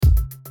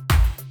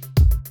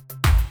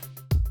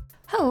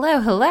Hello,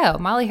 hello.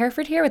 Molly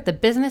Herford here with the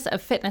Business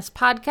of Fitness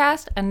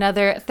podcast.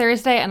 Another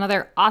Thursday,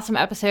 another awesome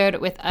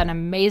episode with an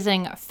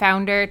amazing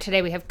founder.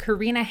 Today we have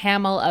Carina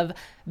Hamel of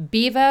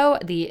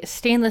Bivo, the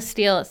stainless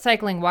steel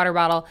cycling water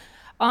bottle,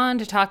 on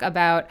to talk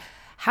about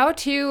how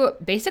to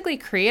basically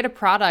create a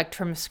product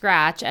from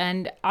scratch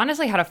and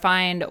honestly how to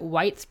find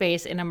white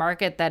space in a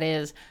market that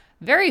is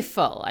very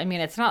full. I mean,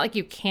 it's not like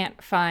you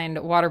can't find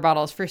water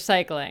bottles for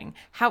cycling.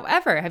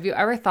 However, have you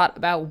ever thought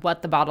about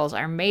what the bottles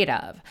are made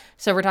of?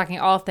 So we're talking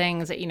all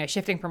things,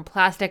 shifting from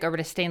plastic over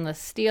to stainless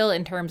steel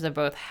in terms of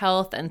both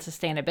health and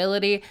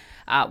sustainability,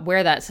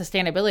 where that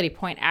sustainability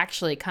point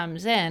actually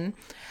comes in.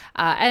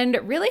 And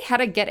really how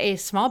to get a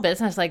small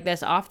business like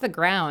this off the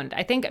ground.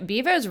 I think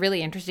Bivo is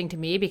really interesting to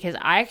me because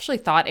I actually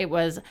thought it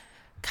was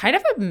kind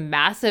of a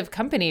massive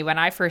company when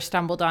I first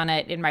stumbled on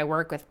it in my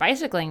work with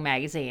Bicycling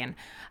Magazine.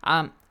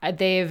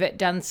 They've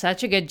done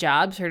such a good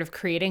job sort of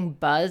creating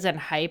buzz and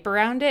hype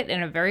around it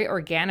in a very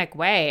organic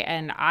way.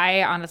 And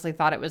I honestly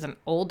thought it was an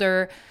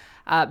older,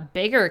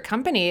 bigger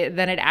company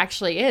than it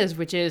actually is,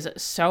 which is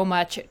so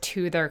much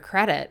to their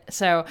credit.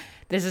 So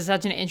this is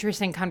such an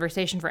interesting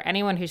conversation for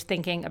anyone who's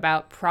thinking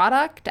about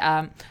product,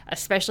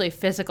 especially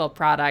physical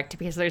product,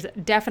 because there's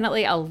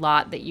definitely a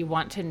lot that you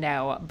want to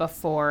know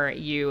before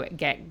you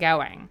get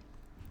going.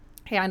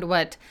 And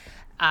what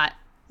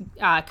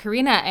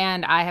Carina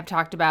and I have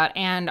talked about,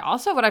 and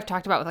also what I've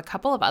talked about with a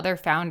couple of other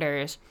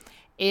founders,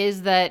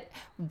 is that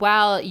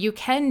while you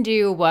can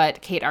do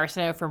what Kate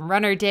Arsenault from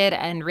Runner did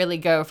and really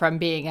go from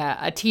being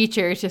a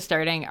teacher to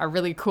starting a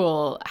really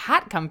cool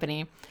hat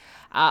company,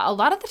 a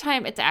lot of the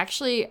time it's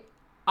actually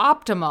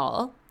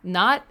optimal,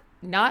 not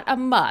a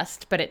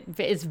must, but it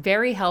is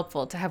very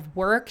helpful to have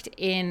worked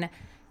in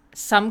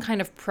some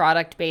kind of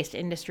product-based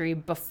industry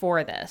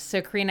before this.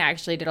 So Carina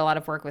actually did a lot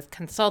of work with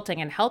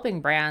consulting and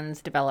helping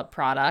brands develop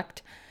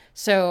product.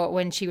 So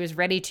when she was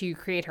ready to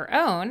create her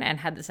own and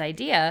had this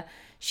idea,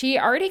 she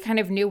already kind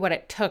of knew what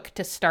it took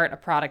to start a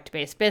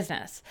product-based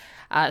business.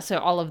 So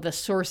all of the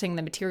sourcing,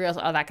 the materials,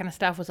 all that kind of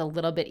stuff was a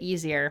little bit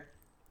easier.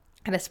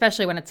 And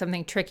especially when it's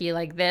something tricky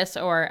like this,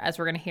 or as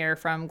we're going to hear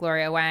from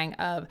Gloria Wang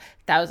of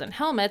Thousand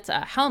Helmets,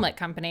 a helmet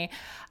company,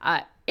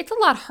 it's a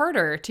lot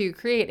harder to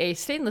create a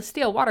stainless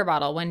steel water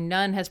bottle when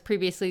none has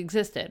previously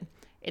existed.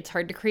 It's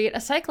hard to create a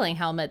cycling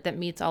helmet that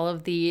meets all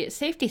of the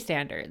safety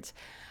standards.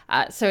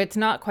 So it's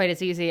not quite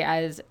as easy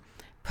as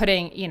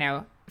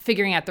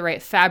figuring out the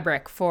right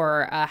fabric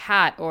for a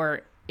hat,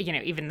 or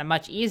even the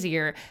much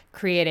easier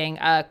creating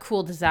a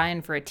cool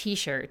design for a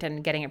t-shirt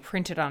and getting it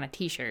printed on a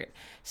t-shirt.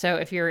 So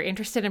if you're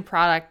interested in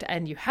product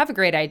and you have a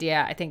great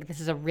idea, I think this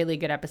is a really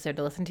good episode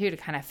to listen to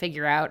kind of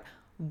figure out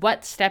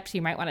what steps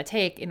you might want to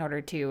take in order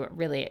to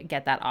really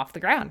get that off the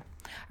ground.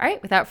 All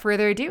right, without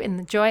further ado,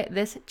 enjoy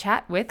this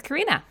chat with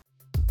Carina.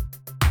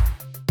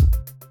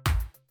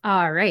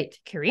 All right,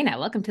 Carina,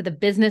 welcome to the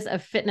Business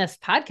of Fitness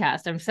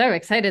podcast. I'm so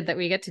excited that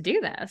we get to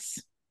do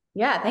this.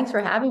 Yeah, thanks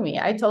for having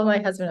me. I told my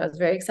husband I was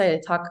very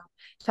excited to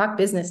talk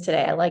business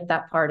today. I like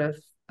that part of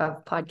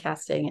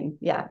podcasting, and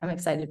yeah, I'm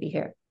excited to be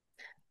here.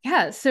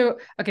 Yeah. So,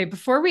 okay,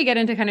 before we get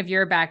into kind of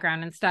your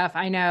background and stuff,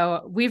 I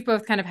know we've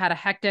both kind of had a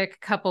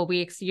hectic couple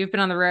weeks. You've been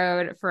on the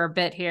road for a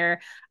bit here.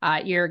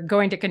 You're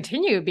going to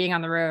continue being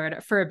on the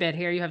road for a bit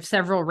here. You have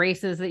several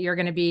races that you're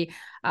going to be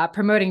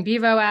promoting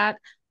Bivo at.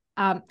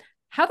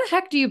 How the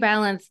heck do you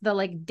balance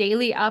the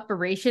daily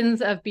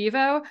operations of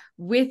Bivo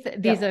with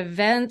these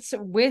events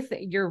with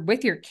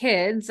your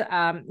kids?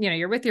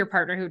 You're with your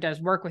partner who does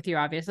work with you,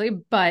 obviously,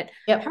 but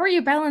how are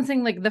you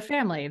balancing the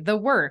family, the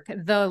work,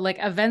 the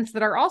events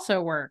that are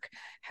also work?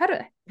 How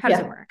does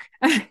it work?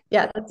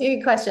 Yeah, that's a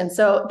good question.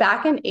 So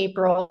back in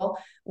April,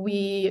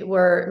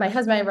 my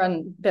husband and I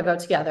run Bivo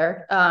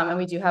together. And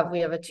we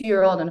have a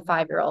 2-year-old and a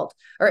 5-year-old,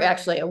 or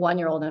actually a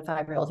 1-year-old and a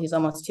 5-year-old. He's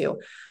almost 2.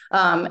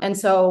 And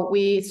so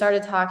we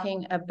started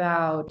talking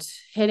about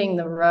hitting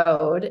the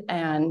road,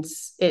 and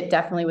it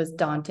definitely was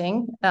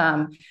daunting.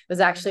 It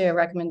was actually a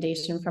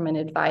recommendation from an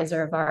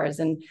advisor of ours.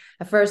 And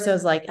at first I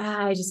was like,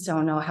 I just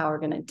don't know how we're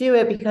going to do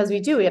it, because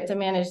we have to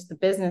manage the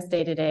business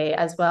day to day,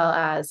 as well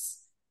as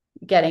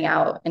getting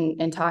out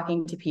and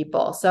talking to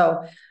people.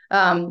 So,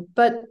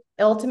 but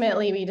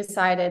ultimately we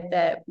decided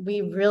that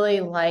we really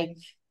like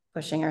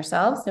pushing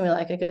ourselves and we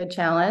like a good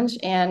challenge,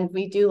 and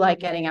we do like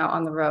getting out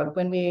on the road.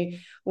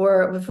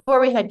 Before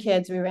we had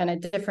kids, we ran a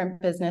different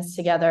business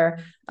together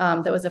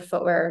that was a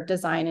footwear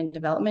design and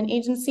development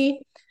agency.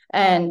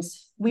 And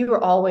we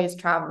were always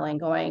traveling,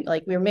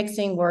 we were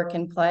mixing work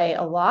and play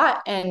a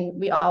lot. And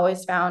we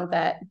always found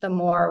that the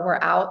more we're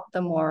out,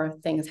 the more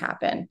things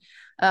happen.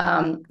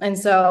 And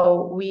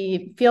so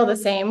we feel the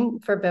same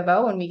for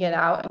Bivo. When we get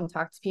out and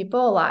talk to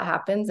people, a lot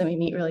happens and we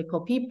meet really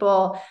cool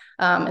people.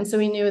 And so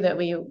we knew that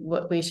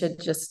we should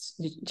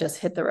just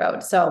hit the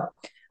road. So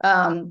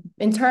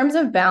in terms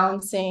of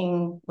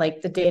balancing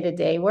the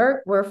day-to-day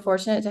work, we're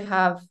fortunate to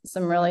have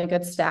some really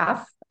good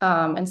staff.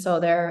 And so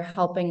they're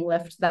helping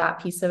lift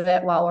that piece of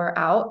it while we're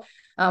out.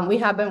 We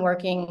have been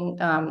working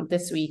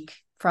this week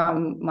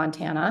from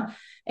Montana,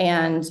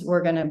 and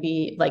we're going to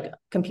be like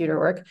computer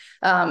work.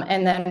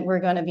 And then we're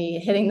going to be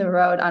hitting the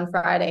road on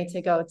Friday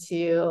to go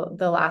to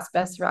the Last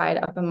Best Ride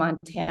up in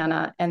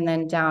Montana, and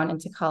then down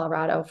into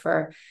Colorado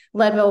for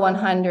Leadville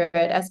 100,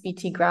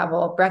 SBT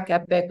Gravel, Breck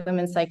Epic,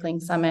 Women's Cycling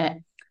Summit.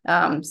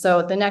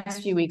 So the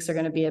next few weeks are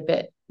going to be a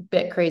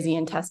bit crazy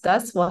and test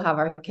us. We'll have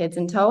our kids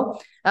in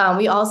tow.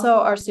 We also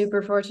are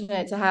super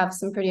fortunate to have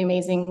some pretty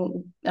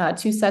amazing,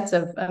 2 sets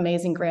of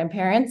amazing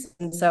grandparents.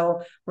 And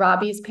so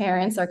Robbie's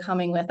parents are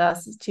coming with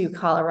us to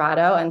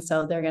Colorado. And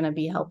so they're going to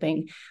be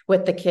helping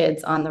with the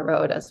kids on the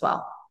road as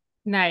well.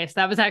 Nice.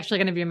 That was actually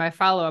going to be my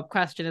follow-up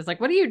question, is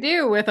like, what do you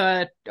do with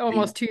a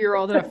almost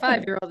 2-year-old and a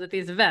 5-year-old at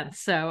these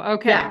events? So,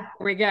 okay, Here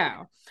we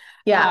go.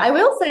 Yeah, I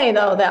will say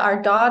though that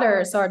our daughter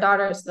is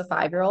the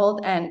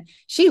 5-year-old, and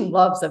she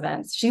loves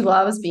events. She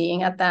loves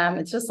being at them.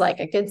 It's just like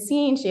a good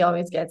scene. She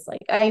always gets like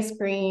ice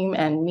cream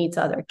and meets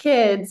other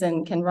kids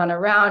and can run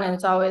around. And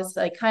it's always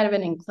like kind of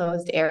an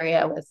enclosed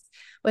area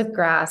with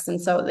grass.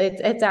 And so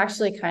it's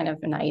actually kind of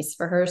nice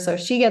for her. So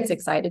she gets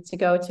excited to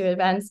go to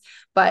events,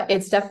 but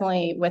it's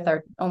definitely with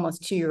our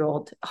almost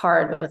 2-year-old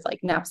hard with like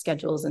nap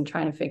schedules and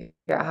trying to figure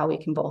out how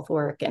we can both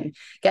work and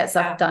get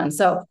stuff done.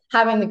 So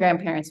having the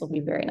grandparents will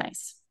be very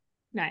nice.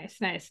 Nice.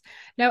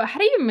 Now, how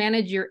do you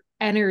manage your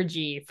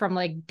energy from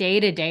like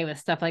day to day with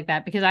stuff like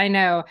that? Because I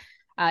know,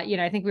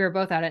 I think we were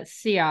both out at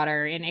Sea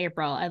Otter in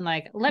April, and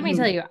like, let me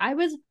tell you, I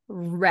was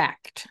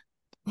wrecked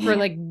for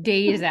like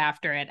days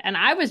after it. And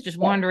I was just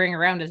wandering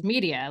around as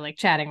media, like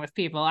chatting with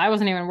people. I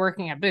wasn't even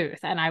working a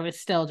booth, and I was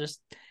still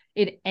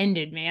it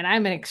ended me. And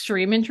I'm an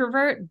extreme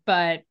introvert,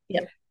 but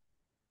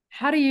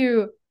how do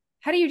you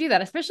do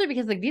that? Especially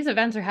because like these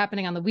events are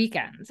happening on the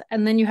weekends,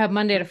 and then you have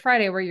Monday to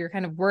Friday where you're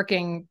kind of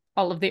working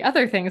all of the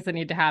other things that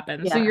need to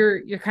happen. So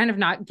you're kind of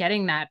not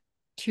getting that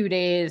 2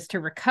 days to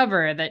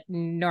recover that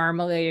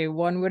normally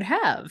one would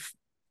have.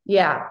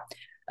 Yeah.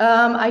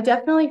 I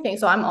definitely think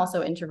so. I'm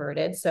also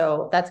introverted,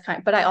 so that's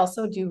but I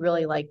also do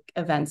really like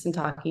events and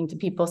talking to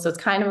people. So it's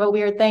kind of a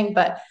weird thing,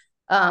 but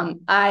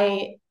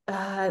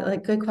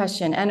like, good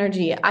question.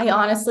 Energy. I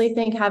honestly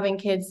think having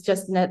kids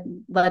just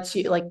lets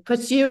you, like,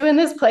 puts you in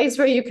this place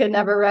where you could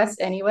never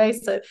rest anyway.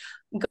 So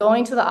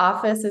going to the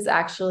office is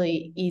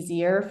actually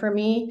easier for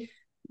me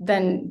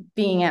than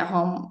being at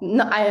home.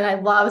 I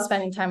love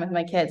spending time with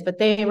my kids, but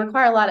they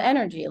require a lot of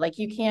energy. Like,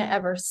 you can't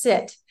ever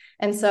sit.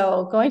 And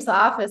so going to the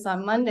office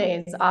on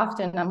Mondays,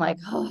 often I'm like,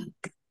 oh,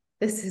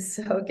 this is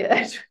so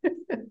good.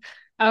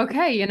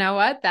 Okay, you know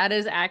what? That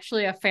is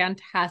actually a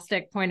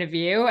fantastic point of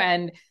view.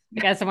 And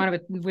I guess someone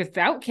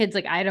without kids,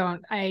 like I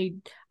don't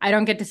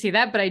get to see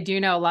that, but I do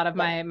know a lot of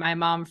my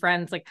mom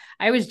friends. Like,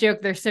 I always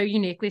joke they're so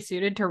uniquely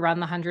suited to run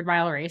the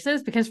 100-mile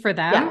races, because for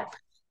them,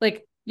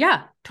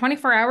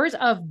 24 hours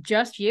of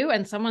just you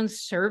and someone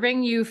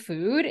serving you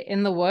food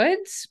in the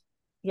woods.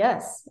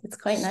 Yes, it's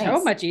quite nice.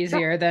 So much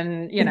easier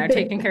than,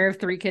 taking care of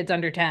 3 kids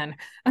under 10.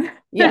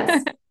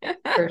 Yes,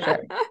 for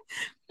sure.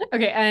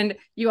 Okay. And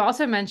you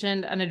also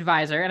mentioned an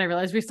advisor, and I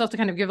realize we still have to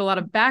kind of give a lot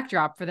of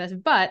backdrop for this,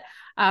 but,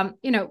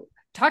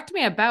 talk to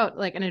me about,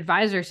 like, an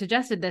advisor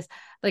suggested this,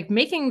 like,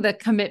 making the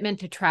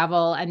commitment to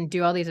travel and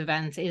do all these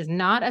events is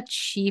not a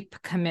cheap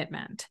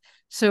commitment.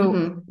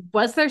 So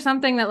was there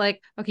something that,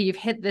 like, okay, you've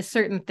hit this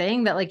certain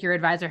thing that, like, your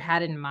advisor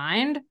had in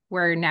mind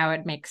where now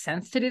it makes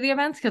sense to do the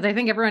events? Because I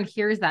think everyone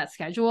hears that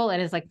schedule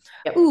and is like,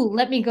 ooh,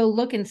 let me go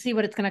look and see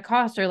what it's going to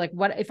cost, or like,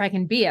 what if I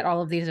can be at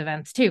all of these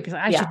events too? Because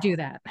I should do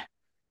that.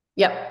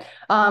 Yep.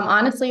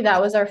 Honestly, that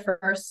was our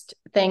first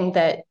thing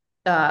that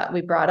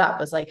we brought up,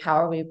 was like, how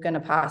are we going to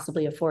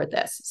possibly afford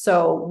this?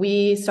 So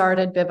we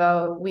started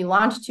Bivo. We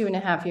launched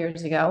 2.5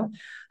 years ago.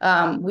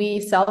 We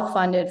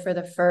self-funded for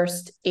the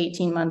first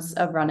 18 months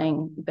of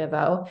running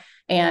Bivo.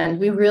 And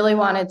we really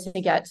wanted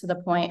to get to the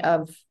point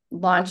of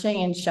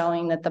launching and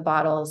showing that the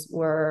bottles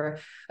were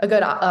a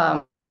good,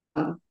 a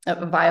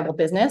viable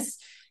business,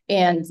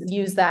 and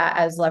use that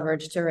as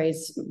leverage to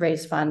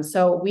raise funds.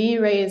 So we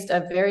raised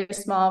a very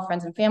small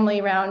friends and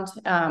family round,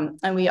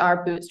 and we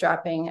are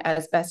bootstrapping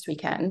as best we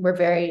can. We're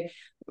very,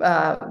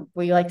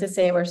 we like to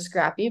say we're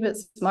scrappy but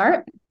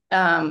smart,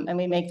 and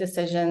we make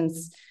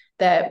decisions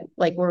that,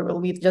 like,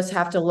 we just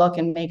have to look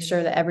and make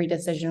sure that every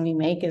decision we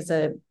make is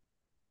a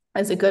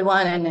good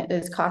one and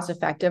is cost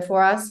effective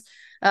for us.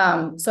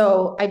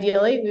 So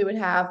ideally we would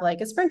have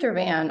like a Sprinter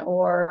van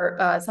or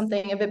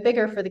something a bit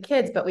bigger for the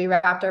kids, but we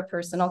wrapped our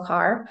personal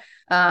car,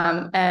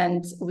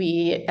 and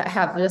we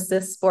have just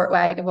this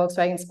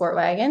Volkswagen sport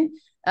wagon.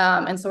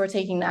 And so we're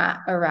taking that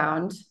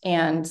around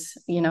and,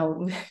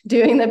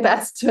 doing the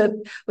best with,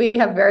 we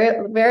have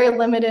very, very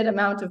limited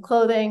amount of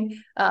clothing.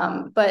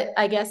 But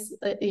I guess,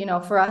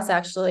 for us,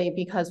 actually,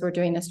 because we're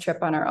doing this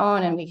trip on our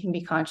own and we can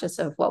be conscious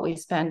of what we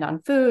spend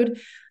on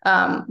food,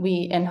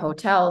 we, in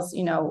hotels,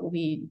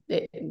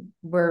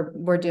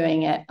 we're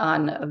doing it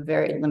on a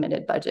very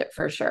limited budget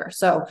for sure.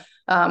 So,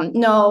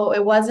 no,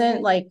 it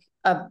wasn't like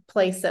a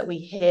place that we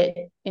hit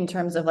in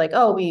terms of like,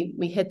 oh, we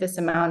hit this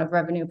amount of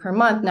revenue per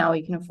month, now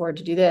we can afford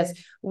to do this.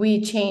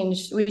 We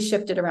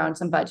shifted around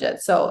some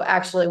budgets. So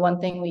actually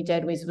one thing we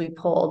did was we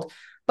pulled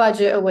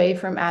budget away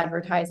from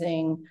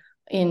advertising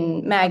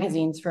in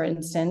magazines, for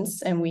instance,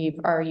 and we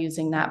are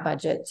using that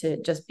budget to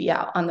just be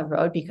out on the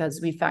road, because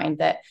we find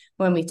that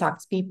when we talk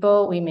to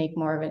people, we make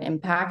more of an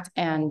impact,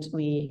 and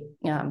we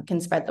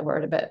can spread the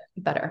word a bit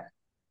better.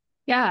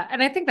 Yeah.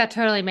 And I think that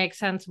totally makes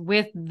sense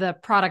with the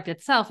product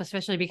itself,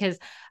 especially because,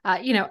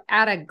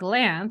 at a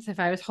glance, if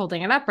I was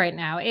holding it up right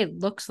now, it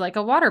looks like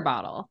a water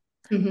bottle.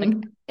 Like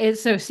Mm-hmm.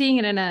 so seeing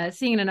it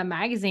in a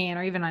magazine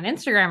or even on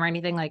Instagram or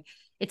anything, like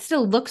it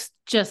still looks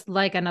just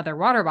like another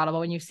water bottle.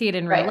 But when you see it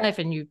in real Right. life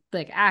and you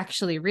like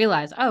actually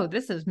realize, oh,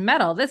 this is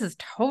metal, this is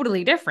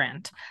totally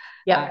different.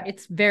 Yep.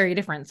 It's very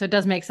different. So it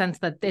does make sense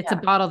that it's a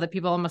Yeah. bottle that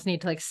people almost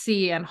need to like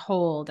see and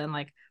hold and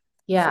like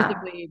Yeah.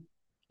 physically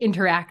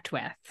interact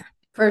with.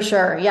 For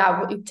sure.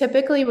 Yeah.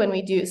 Typically, when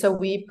we do, so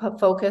we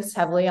focus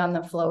heavily on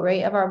the flow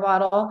rate of our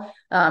bottle.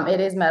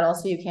 It is metal,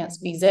 so you can't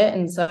squeeze it.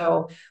 And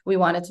so we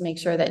wanted to make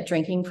sure that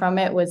drinking from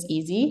it was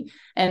easy.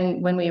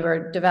 And when we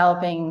were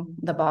developing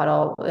the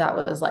bottle, that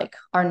was like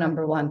our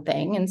number one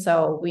thing. And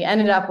so we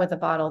ended up with a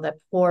bottle that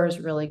pours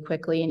really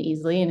quickly and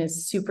easily and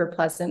is super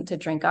pleasant to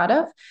drink out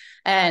of.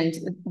 And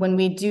when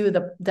we do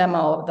the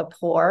demo of the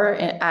pour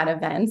at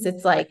events,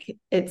 it's like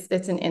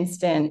it's an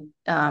instant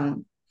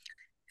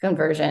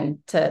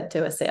conversion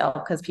to a sale,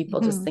 because people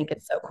just Mhm. think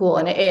it's so cool.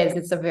 And it is,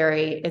 it's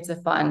a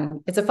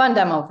fun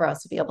demo for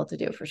us to be able to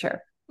do, for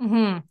sure.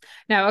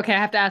 Now, okay, I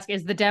have to ask,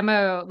 is the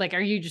demo like, are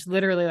you just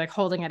literally like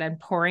holding it and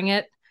pouring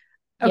it?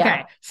 Okay,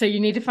 Yeah, so you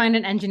need to find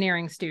an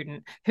engineering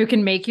student who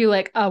can make you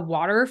like a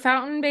water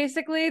fountain,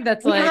 basically.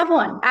 That's we have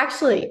like, one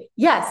actually.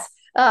 Yes.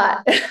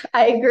 I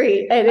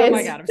agree. It oh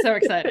my is. God, I'm so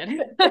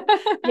excited.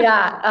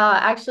 Yeah,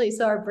 actually,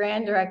 so our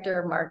brand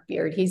director, Mark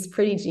Beard, he's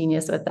pretty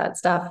genius with that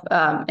stuff.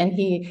 And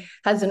he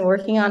has been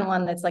working on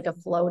one that's like a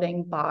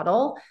floating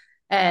bottle.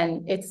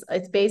 And it's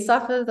based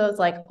off of those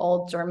like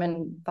old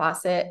German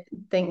faucet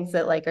things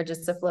that like are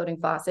just a floating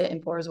faucet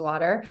and pours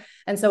water.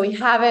 And so we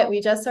have it,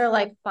 we just are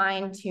like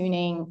fine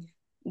tuning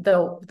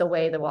the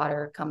way the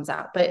water comes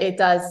out. But it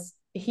does,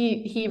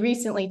 he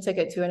recently took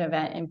it to an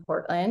event in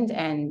Portland,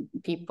 and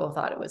people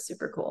thought it was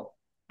super cool.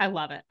 I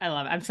love it. I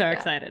love it. I'm so Yeah.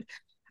 excited.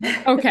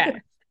 Okay.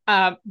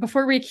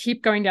 Before we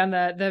keep going down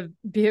the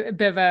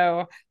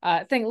Bivo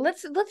thing,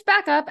 let's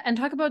back up and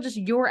talk about just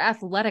your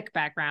athletic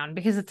background,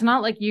 because it's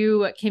not like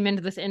you came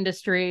into this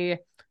industry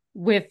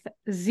with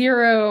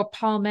zero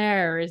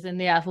palmares in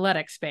the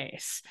athletic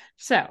space.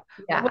 So,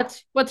 Yeah.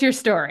 what's your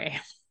story?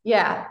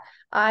 Yeah.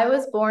 I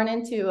was born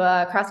into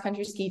a cross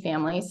country ski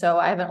family. So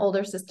I have an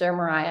older sister,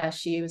 Mariah.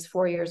 She was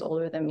 4 years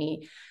older than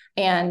me.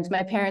 And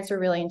my parents were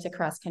really into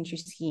cross country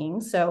skiing.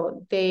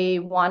 So they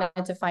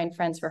wanted to find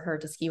friends for her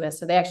to ski with.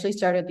 So they actually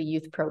started the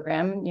youth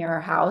program near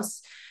our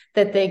house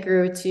that they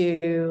grew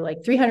to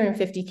like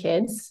 350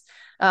 kids,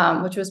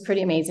 which was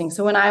pretty amazing.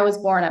 So when I was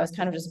born, I was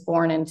kind of just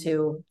born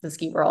into the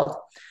ski world.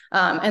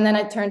 And then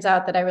it turns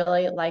out that I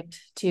really liked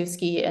to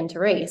ski and to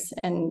race.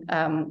 And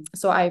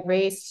so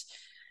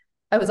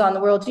I was on the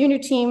World Junior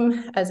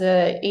team as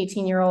a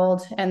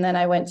 18-year-old, and then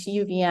I went to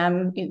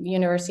UVM,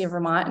 University of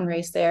Vermont, and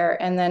raced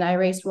there. And then I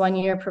raced 1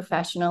 year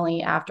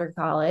professionally after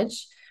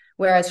college,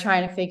 where I was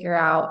trying to figure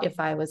out if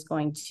I was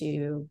going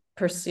to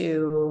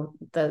pursue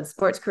the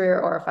sports career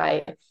or if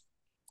I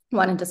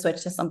wanted to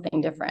switch to something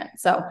different.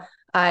 So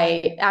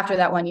after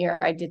that 1 year,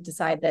 I did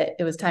decide that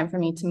it was time for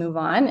me to move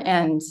on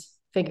and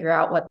figure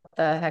out what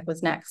the heck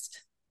was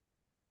next.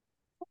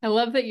 I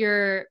love that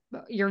your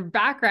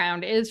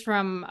background is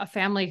from a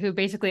family who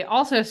basically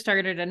also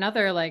started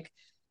another like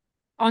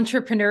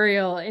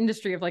entrepreneurial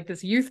industry of like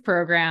this youth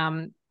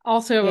program,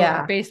 also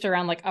Yeah. based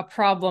around like a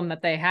problem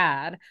that they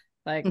had.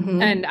 Like,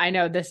 Mm-hmm. and I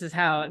know this is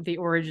how the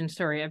origin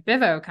story of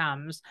Bivo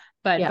comes.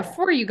 But Yeah.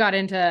 before you got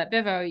into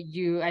Bivo,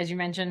 you, as you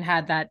mentioned,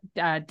 had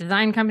that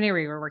design company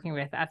where you were working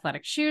with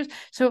athletic shoes.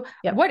 So,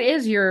 Yep. what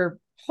is your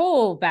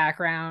whole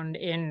background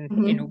in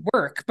Mm-hmm.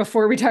 work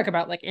before we talk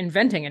about like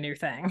inventing a new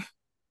thing?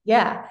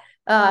 Yeah.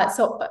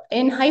 So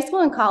in high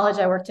school and college,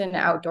 I worked in an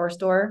outdoor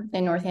store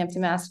in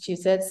Northampton,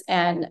 Massachusetts,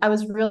 and I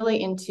was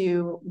really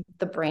into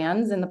the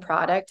brands and the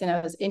product, and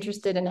I was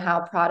interested in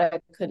how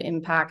product could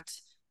impact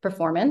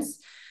performance.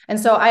 And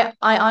so I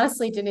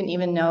honestly didn't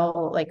even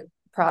know like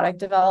product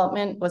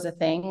development was a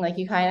thing. Like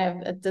you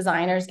kind of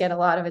designers get a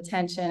lot of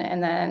attention,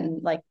 and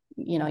then like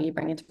you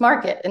bring it to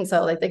market, and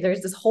so like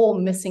there's this whole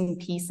missing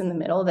piece in the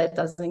middle that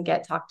doesn't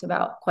get talked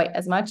about quite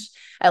as much.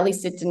 At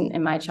least it didn't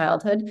in my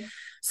childhood.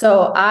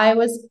 So I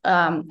was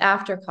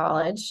after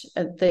college,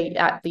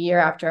 the year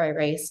after I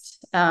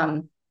raced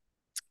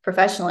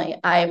professionally,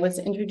 I was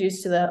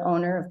introduced to the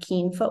owner of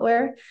Keen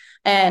Footwear,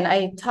 and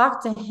I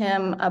talked to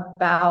him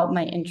about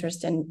my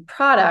interest in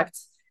product.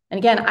 And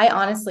again, I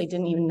honestly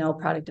didn't even know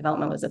product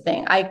development was a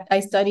thing. I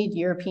studied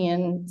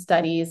European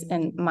studies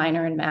and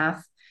minor in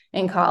math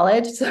in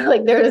college, so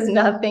like there was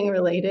nothing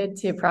related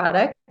to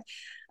product.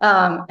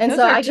 And Those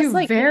so are I just two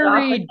like hit it off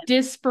with very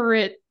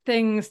disparate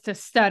things to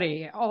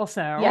study,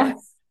 also.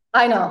 yes,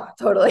 I know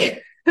totally.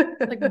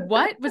 Like,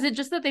 what? Was it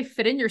just that they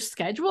fit in your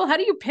schedule? How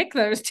do you pick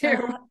those two?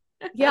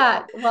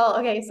 Yeah, well,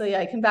 okay, so yeah,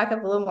 I can back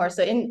up a little more.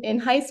 So in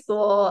high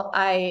school,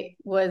 I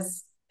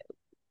was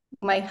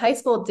my high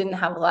school didn't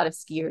have a lot of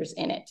skiers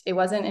in it. It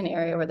wasn't an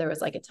area where there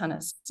was like a ton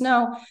of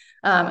snow.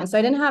 And so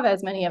I didn't have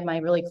as many of my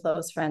really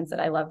close friends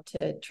that I loved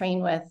to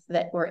train with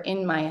that were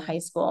in my high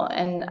school.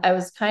 And I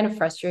was kind of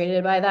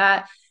frustrated by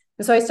that.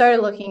 And so I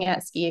started looking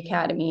at ski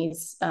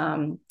academies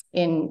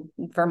in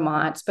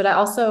Vermont, but I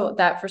also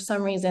that for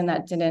some reason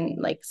that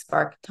didn't like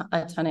spark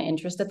a ton of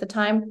interest at the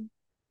time.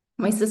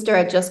 My sister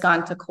had just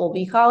gone to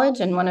Colby College,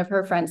 and one of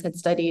her friends had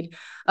studied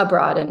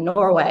abroad in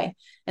Norway.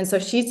 And so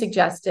she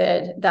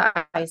suggested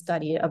that I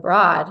study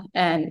abroad.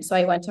 And so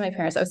I went to my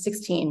parents. I was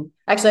 16.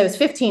 Actually, I was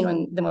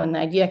 15 when the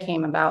idea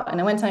came about. And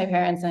I went to my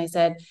parents and I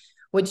said,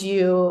 would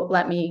you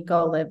let me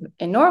go live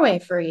in Norway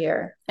for a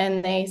year?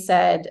 And they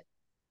said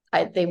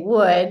they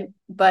would,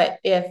 but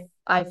if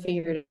I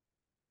figured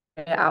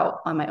it out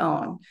on my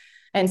own.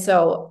 And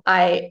so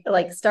I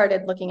like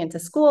started looking into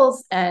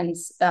schools and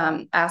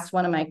asked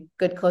one of my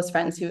good close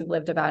friends who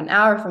lived about an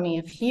hour from me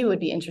if he would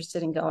be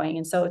interested in going.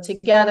 And so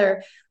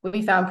together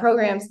we found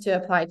programs to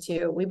apply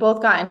to. We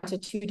both got into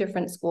two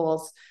different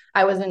schools.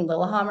 I was in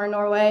Lillehammer,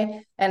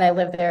 Norway, and I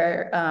lived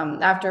there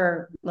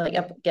after like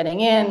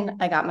getting in.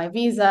 I got my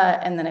visa,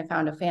 and then I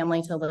found a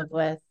family to live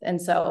with.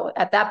 And so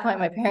at that point,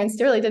 my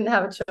parents really didn't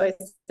have a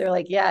choice. They're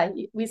like, "Yeah,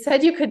 we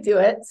said you could do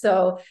it."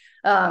 So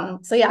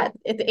yeah,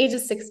 at the age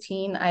of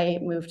 16, I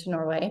moved to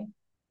Norway.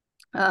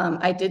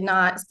 I did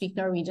not speak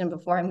Norwegian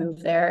before I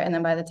moved there. And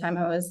then by the time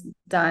I was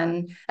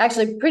done,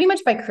 actually pretty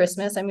much by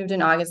Christmas, I moved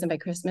in August, and by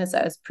Christmas,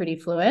 I was pretty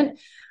fluent.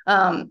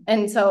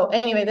 And so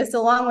anyway, this is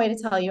a long way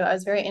to tell you, I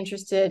was very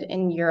interested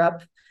in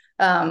Europe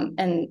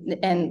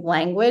and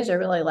language. I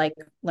really like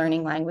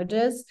learning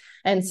languages.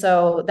 And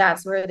so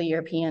that's where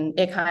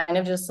it kind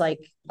of just like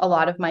a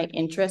lot of my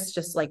interests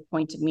just like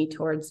pointed me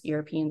towards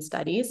European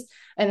studies.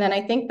 And then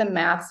I think the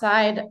math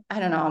side, I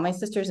don't know, my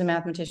sister's a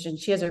mathematician.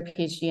 She has her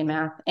PhD in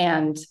math,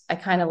 and I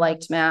kind of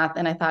liked math,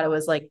 and I thought it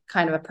was like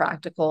kind of a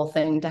practical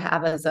thing to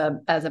have as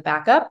a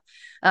backup.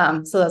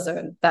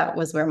 So that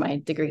was where my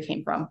degree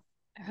came from.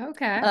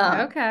 Okay.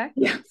 Okay.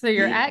 Yeah. So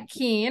you're at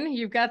Keene.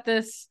 You've got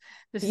this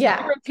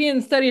Yeah.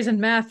 European studies and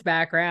math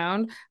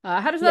background.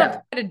 How does that Yeah.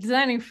 apply to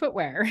designing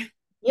footwear?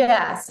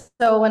 Yes.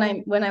 So when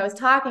I was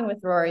talking with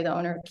Rory, the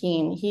owner of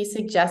Keen, he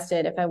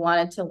suggested if I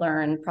wanted to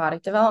learn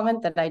product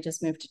development that I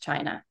just move to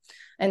China.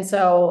 And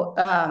so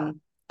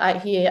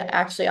he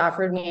actually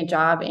offered me a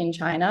job in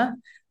China,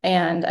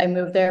 and I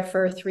moved there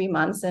for 3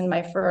 months. And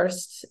my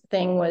first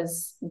thing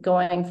was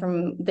going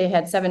from, they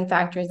had 7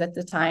 factories at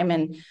the time,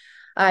 and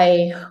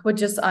I would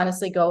just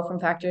honestly go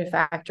from factory to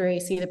factory,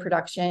 see the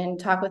production,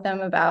 talk with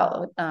them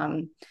about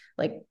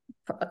like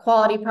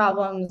quality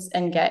problems,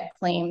 and get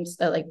claims,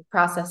 like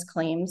process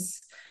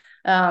claims.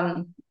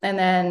 And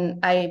then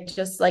I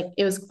just like,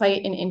 it was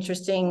quite an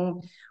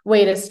interesting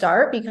way to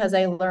start because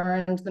I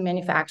learned the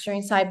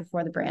manufacturing side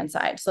before the brand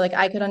side. So like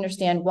I could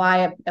understand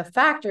why a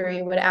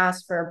factory would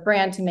ask for a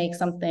brand to make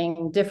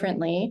something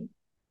differently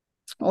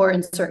or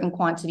in certain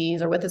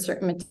quantities or with a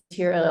certain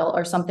material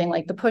or something.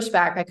 Like the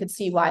pushback, I could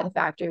see why the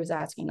factory was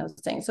asking those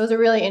things. So it was a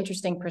really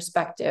interesting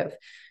perspective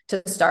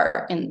to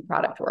start in the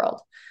product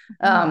world.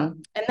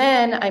 And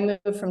then I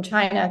moved from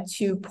China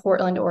to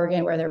Portland,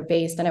 Oregon, where they're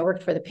based. And I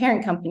worked for the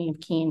parent company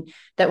of Keen,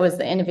 that was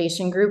the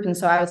innovation group. And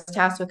so I was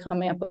tasked with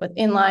coming up with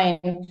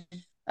inline,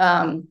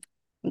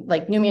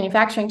 like new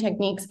manufacturing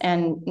techniques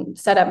and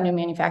set up new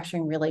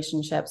manufacturing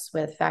relationships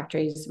with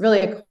factories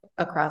really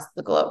across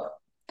the globe.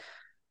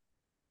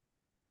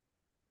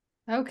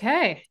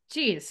 Okay.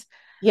 Geez.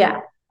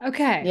 Yeah.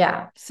 Okay.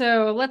 Yeah.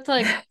 So let's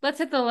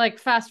hit the like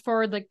fast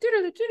forward like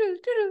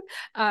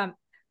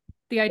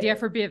the idea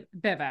for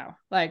Bivo.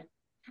 Like,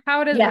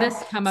 how did Yeah.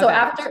 this come So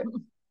about?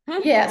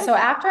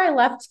 after I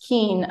left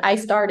Keen, I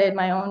started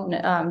my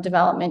own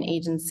development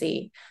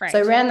agency. So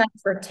I Right. ran that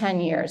for 10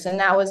 years, and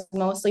that was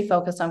mostly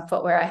focused on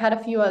footwear. I had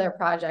a few other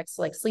projects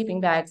like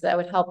sleeping bags that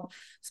would help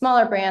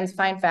smaller brands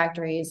find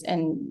factories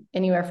and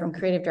anywhere from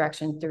creative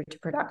direction through to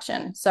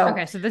production. So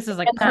Okay, so this is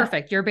like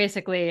perfect. You're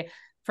basically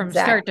from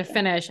start to exactly.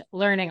 finish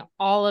learning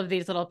all of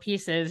these little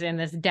pieces in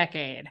this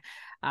decade.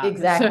 So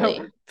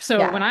Exactly. so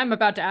when Yeah. I'm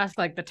about to ask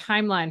like the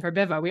timeline for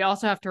Bivo, we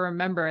also have to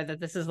remember that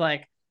this is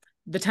like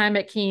the time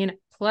at Keen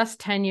plus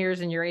 10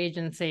 years in your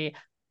agency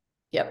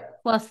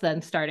Yep. plus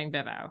then starting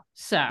Bivo.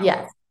 So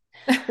Yes.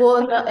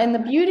 Well, and the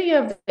beauty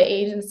of the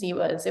agency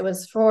was it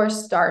was for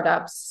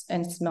startups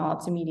and small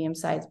to medium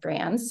sized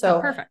brands. oh,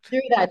 So perfect.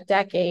 through that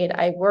decade,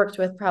 I worked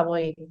with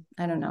probably,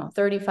 I don't know,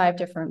 35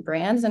 different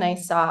brands, and I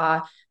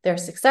saw their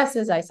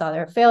successes, I saw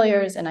their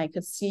failures, and I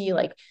could see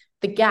like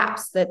the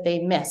gaps that they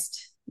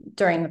missed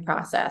during the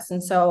process.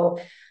 And so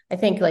I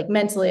think like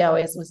mentally I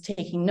always was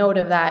taking note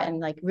of that and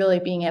like really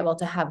being able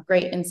to have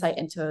great insight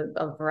into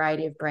a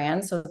variety of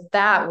brands. So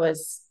that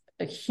was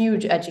a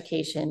huge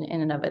education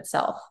in and of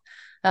itself.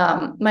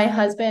 My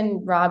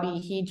husband, Robbie,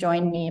 he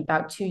joined me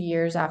about 2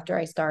 years after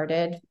I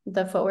started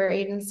the footwear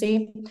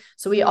agency.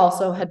 So we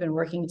also had been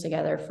working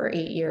together for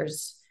 8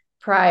 years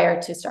prior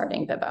to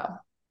starting Bivo.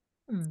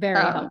 Very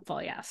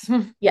helpful, yes.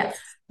 Yes.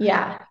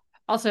 Yeah.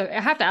 Also,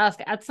 I have to ask,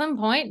 at some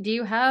point, do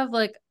you have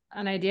like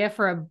an idea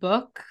for a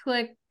book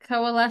like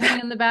coalescing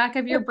in the back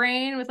of your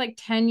brain with like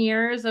 10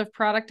 years of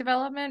product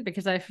development?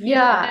 Because I feel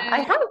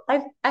Yeah,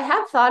 like, I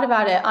have thought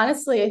about it.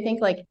 Honestly, I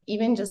think like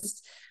even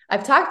just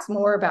I've talked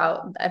more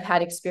about I've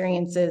had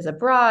experiences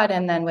abroad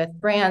and then with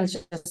brands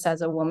just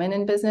as a woman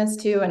in business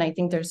too. And I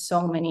think there's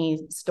so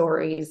many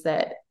stories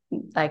that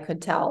I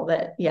could tell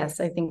that yes,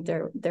 I think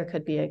there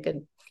could be a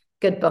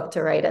good book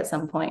to write at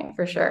some point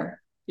for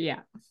sure.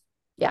 yeah.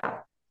 Yeah.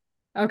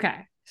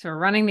 Okay. So we're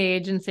running the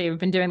agency. We've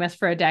been doing this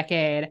for a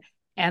decade.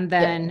 And Yeah.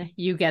 then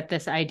you get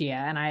this idea.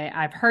 And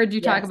I've heard you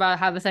talk Yes. about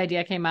how this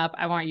idea came up.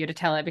 I want you to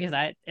tell it because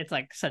it's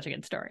like such a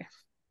good story.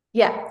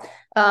 Yeah.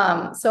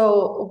 I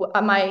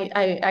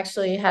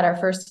actually had our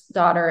first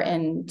daughter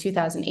in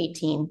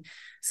 2018.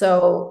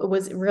 So it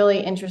was really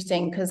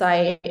interesting because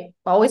I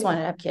always wanted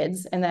to have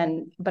kids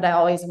but I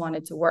always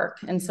wanted to work.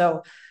 And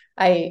so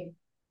I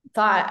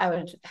thought I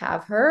would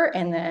have her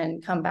and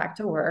then come back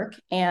to work.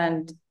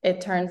 And it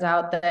turns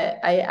out that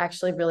I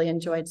actually really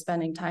enjoyed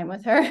spending time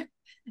with her.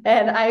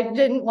 And I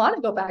didn't want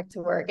to go back to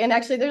work. And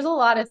actually, there's a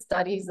lot of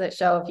studies that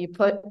show if you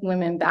put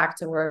women back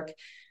to work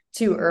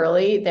too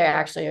early, they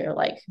actually are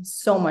like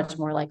so much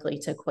more likely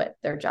to quit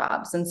their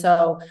jobs. And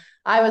so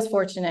I was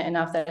fortunate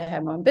enough that I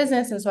had my own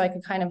business. And so I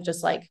could kind of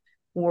just like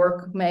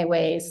work my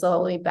way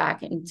slowly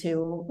back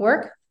into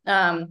work.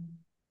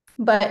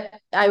 But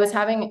I was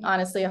having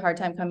honestly a hard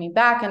time coming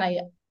back.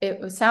 And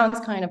it sounds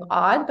kind of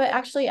odd, but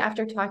actually,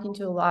 after talking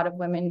to a lot of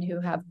women who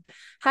have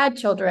had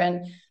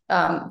children,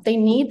 they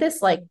need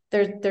this like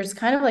there's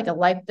kind of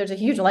like there's a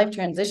huge life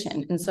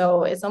transition, and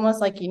so it's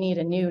almost like you need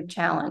a new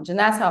challenge. And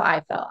that's how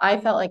I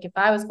felt like if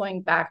I was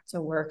going back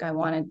to work, I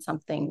wanted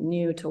something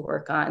new to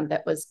work on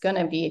that was going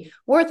to be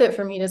worth it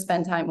for me to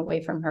spend time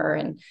away from her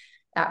and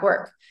at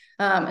work.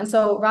 And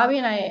so Robbie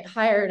and I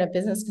hired a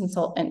business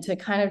consultant to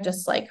kind of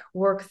just like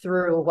work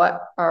through what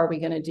are we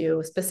going to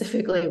do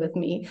specifically with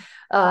me,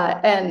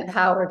 and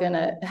how we're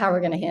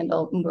gonna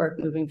handle work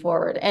moving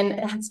forward.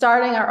 And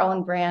starting our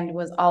own brand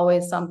was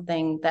always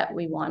something that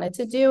we wanted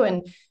to do.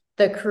 And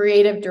the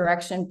creative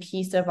direction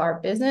piece of our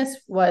business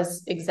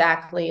was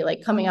exactly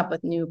like coming up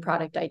with new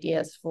product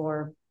ideas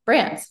for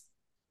brands.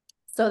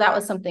 So that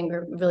was something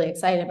we're really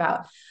excited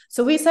about.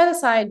 So we set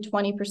aside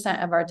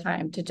 20% of our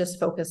time to just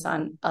focus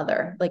on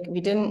other. Like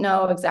we didn't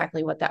know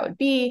exactly what that would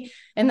be.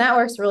 And that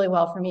works really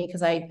well for me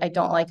because I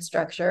don't like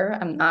structure.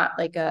 I'm not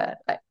like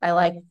I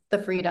like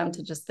the freedom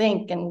to just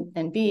think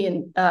and be.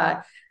 And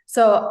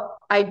so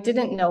I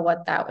didn't know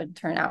what that would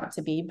turn out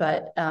to be.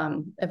 But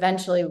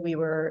eventually we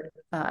were,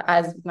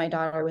 as my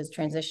daughter was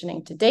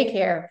transitioning to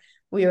daycare,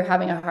 we were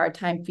having a hard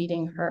time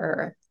feeding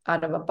her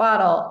out of a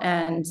bottle,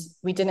 and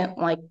we didn't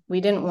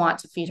want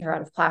to feed her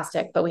out of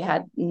plastic, but we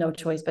had no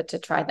choice but to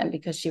try them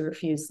because she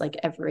refused like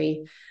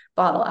every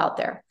bottle out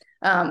there.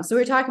 So we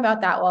were talking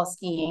about that while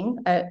skiing,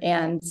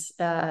 and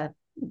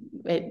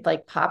it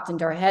like popped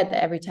into our head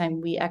that every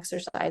time we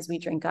exercise, we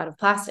drink out of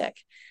plastic.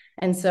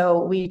 And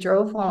so we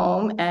drove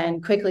home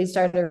and quickly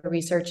started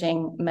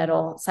researching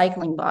metal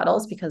cycling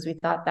bottles because we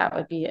thought that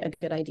would be a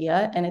good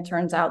idea. And it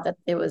turns out that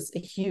it was a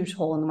huge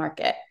hole in the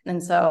market.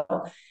 And so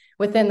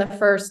within the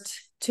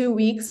first 2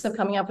 weeks of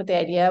coming up with the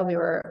idea, we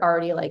were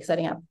already like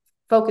setting up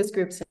focus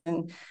groups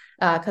and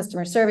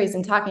customer surveys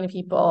and talking to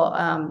people.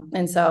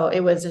 And so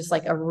it was just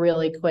like a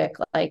really quick,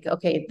 like,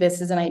 okay,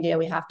 this is an idea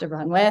we have to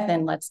run with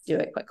and let's do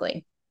it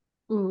quickly.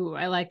 Ooh,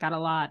 I like that a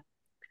lot.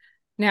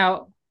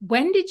 Now,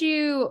 when did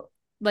you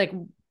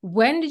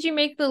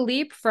make the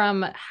leap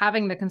from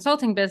having the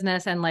consulting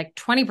business and like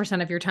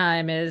 20% of your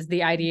time is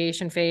the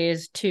ideation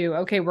phase to,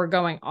 okay, we're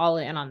going all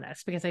in on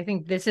this? Because I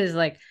think this is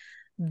like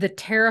the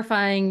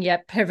terrifying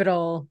yet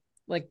pivotal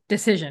like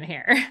decision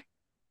here.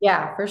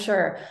 Yeah, for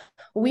sure.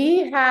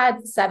 We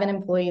had 7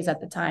 employees at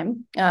the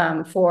time,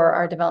 for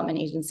our development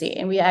agency,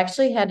 and we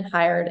actually had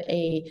hired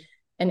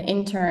an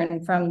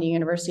intern from the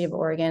University of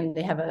Oregon.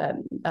 They have a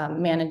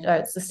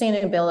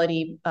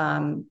sustainability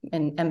and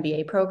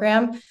MBA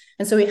program,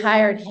 and so we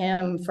hired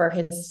him for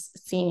his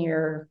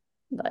senior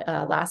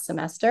last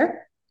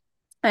semester.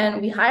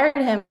 And we hired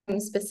him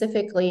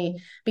specifically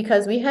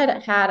because we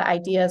had had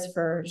ideas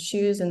for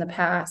shoes in the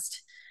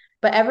past,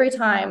 but every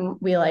time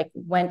we like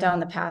went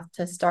down the path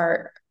to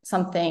start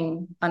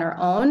something on our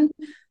own,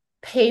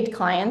 paid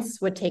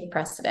clients would take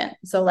precedent.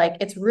 So like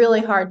it's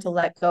really hard to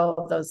let go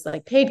of those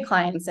like paid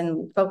clients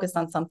and focus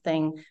on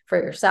something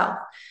for yourself.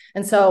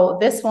 And so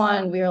this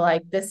one, we were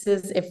like, this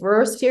is, if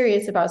we're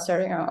serious about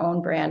starting our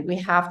own brand, we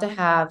have to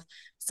have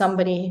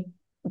somebody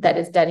that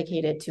is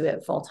dedicated to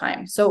it full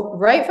time. So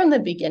right from the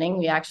beginning,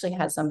 we actually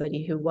had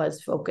somebody who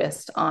was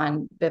focused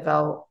on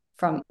Bivo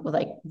from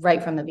like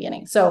right from the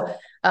beginning. So,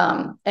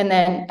 and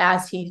then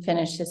as he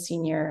finished his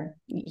senior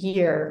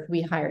year,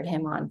 we hired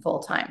him on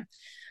full time.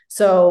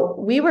 So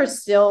we were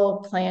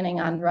still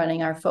planning on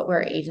running our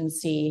footwear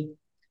agency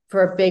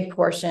for a big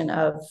portion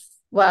of,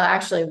 well,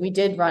 actually, we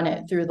did run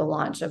it through the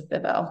launch of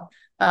Bivo,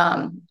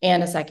 and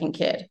a second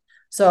kid.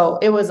 So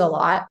it was a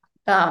lot.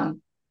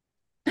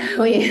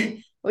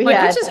 We Like,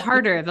 had which is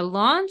harder, the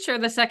launch or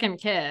the second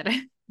kid?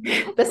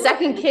 the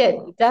second kid,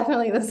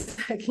 definitely the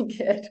second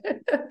kid.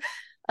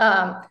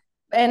 um,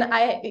 and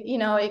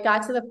it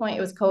got to the point,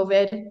 it was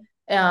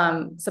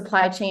COVID.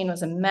 Supply chain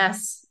was a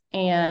mess.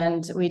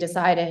 And we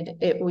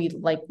decided we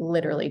like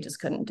literally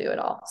just couldn't do it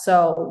all.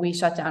 So we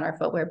shut down our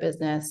footwear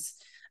business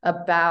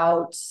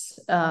about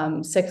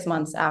 6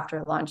 months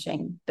after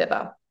launching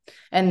Bivo.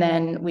 And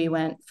then we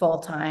went full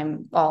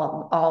time,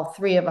 all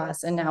three of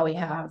us. And now we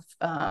have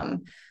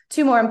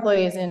two more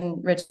employees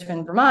in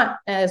Richmond, Vermont,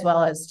 as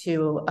well as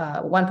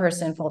one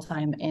person full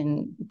time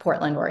in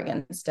Portland,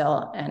 Oregon,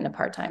 still, and a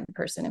part time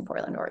person in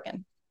Portland,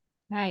 Oregon.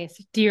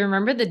 Nice. Do you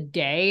remember the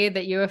day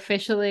that you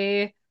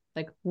officially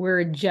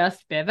were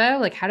just Bivo?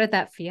 Like, how did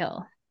that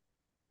feel?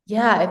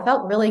 Yeah, it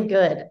felt really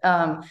good.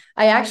 I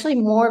actually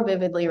more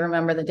vividly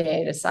remember the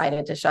day I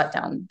decided to shut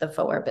down the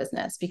footwear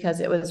business because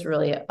it was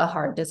really a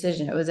hard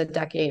decision. It was a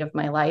decade of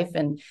my life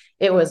and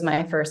it was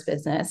my first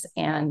business.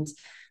 And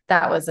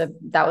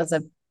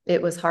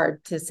it was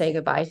hard to say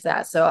goodbye to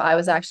that. So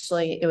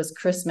it was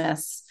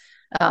Christmas.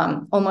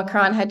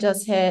 Omicron had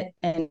just hit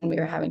and we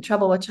were having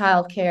trouble with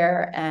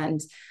childcare. And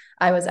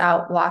I was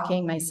out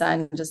walking my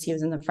son, he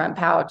was in the front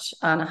pouch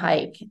on a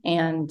hike.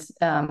 And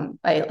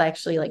I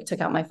actually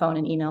took out my phone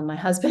and emailed my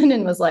husband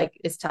and was like,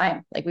 it's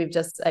time. I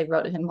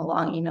wrote him a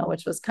long email,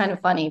 which was kind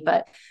of funny,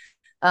 but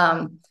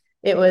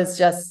it was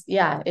just,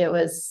 yeah, it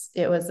was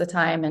the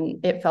time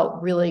and it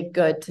felt really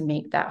good to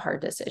make that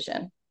hard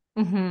decision.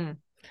 Mm-hmm.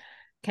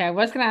 Okay, I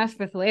was going to ask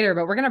this later,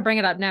 but we're going to bring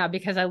it up now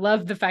because I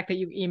love the fact that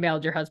you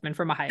emailed your husband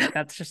from a hike.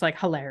 That's just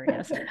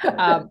hilarious.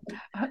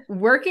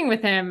 Working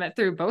with him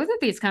through both of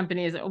these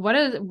companies, what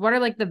are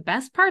the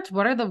best parts?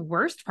 What are the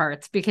worst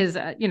parts? Because,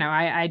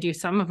 I do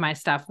some of my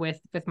stuff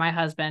with my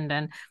husband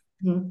and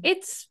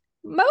it's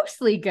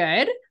mostly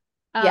good.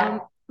 Yeah.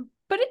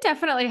 But it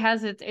definitely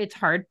has its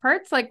hard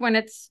parts. Like when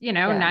it's,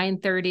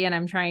 9:30 and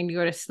I'm trying to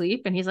go to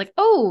sleep and he's like,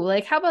 oh,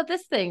 how about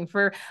this thing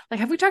for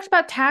have we talked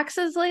about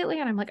taxes lately?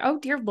 And I'm like, oh,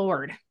 dear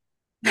Lord.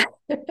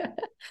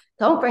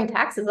 Don't bring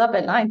taxes up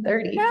at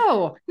 9:30.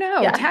 No,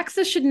 Yeah.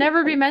 taxes should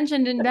never be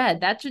mentioned in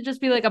bed. That should just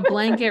be a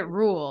blanket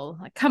rule.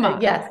 Come on.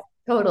 Yes,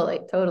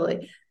 totally.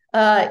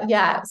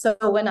 Yeah. So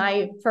when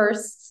I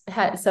first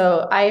I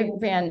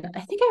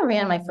think I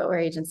ran my footwear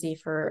agency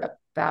for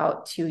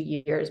about 2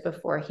 years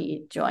before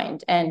he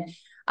joined. And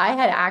I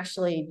had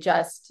actually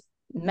just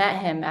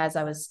met him as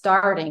I was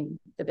starting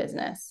the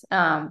business.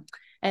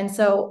 And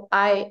so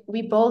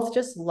we both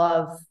just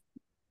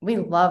we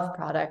love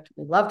product.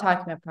 We love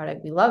talking about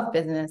product. We love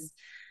business.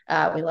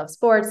 We love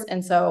sports.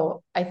 And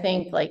so I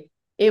think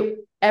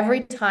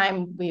every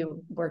time we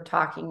were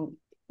talking,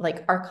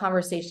 our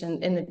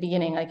conversation in the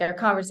beginning, our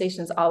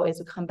conversations always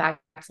would come back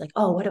to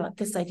oh, what about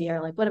this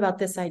idea? Or what about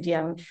this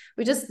idea? And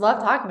we just love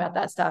talking about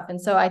that stuff. And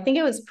so I think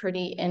it was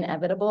pretty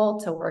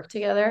inevitable to work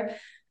together.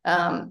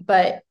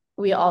 But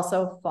we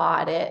also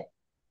fought it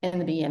in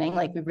the beginning.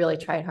 We really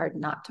tried hard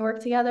not to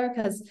work together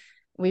because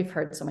we've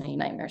heard so many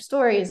nightmare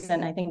stories.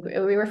 And I think we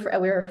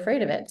were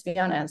afraid of it, to be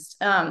honest.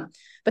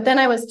 But then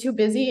I was too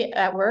busy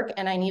at work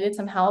and I needed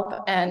some help.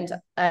 And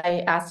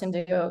I asked him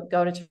to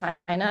go to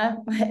China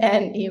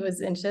and he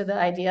was into the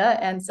idea.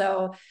 And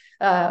so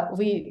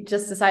we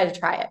just decided to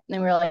try it.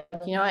 And we were like,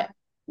 you know what,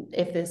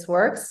 if this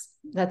works,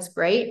 that's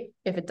great.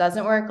 If it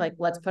doesn't work,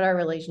 let's put our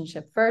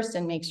relationship first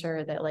and make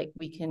sure that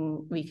we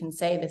can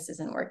say this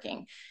isn't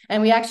working.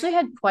 And we actually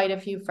had quite a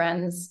few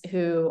friends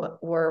who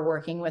were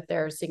working with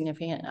their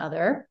significant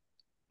other.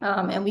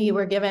 And we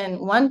were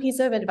given one piece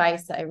of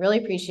advice that I really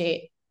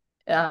appreciate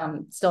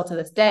still to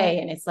this day.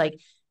 And it's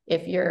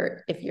if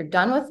you're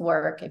done with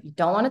work, if you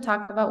don't want to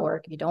talk about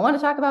work, if you don't want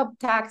to talk about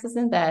taxes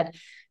in bed,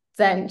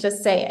 then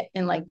just say it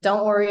and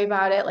don't worry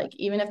about it.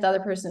 Even if the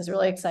other person is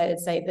really excited,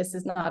 say, this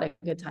is not a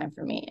good time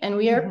for me. And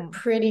we are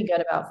pretty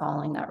good about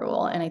following that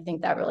rule. And I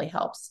think that really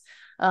helps.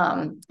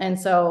 And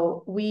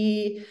so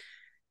right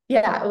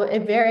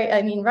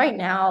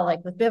now,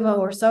 with Bivo,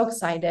 we're so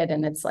excited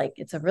and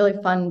it's a really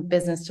fun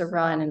business to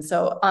run. And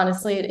so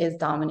honestly, it is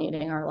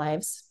dominating our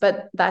lives,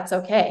 but that's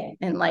okay.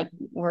 And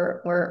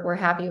we're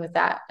happy with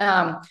that.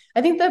 I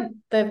think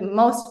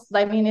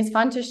it's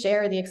fun to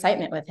share the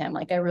excitement with him.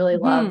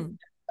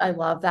 I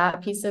love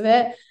that piece of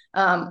it.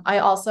 I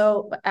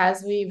also,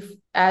 as we've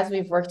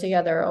worked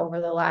together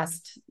over the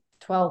last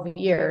 12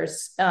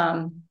 years,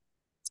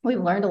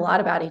 we've learned a lot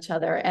about each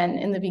other. And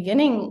in the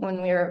beginning,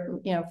 when we were,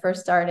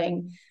 first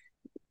starting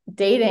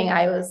dating,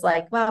 I was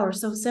like, wow, we're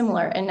so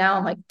similar. And now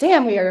I'm like,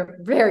 damn, we are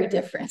very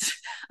different.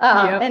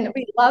 And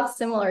we love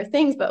similar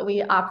things, but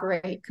we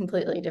operate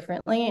completely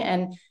differently.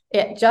 And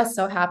it just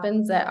so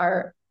happens that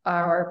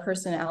our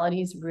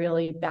personalities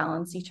really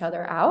balance each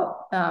other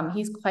out.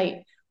 He's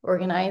quite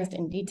organized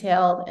and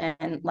detailed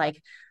and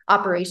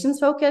operations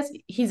focused.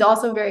 He's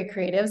also very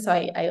creative. So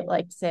I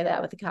like to say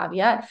that with a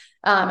caveat.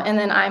 And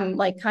then I'm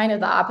kind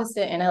of the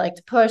opposite and I like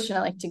to push and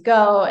I like to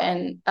go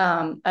and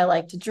I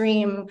like to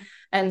dream.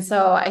 And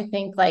so I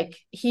think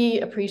he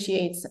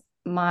appreciates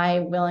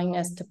my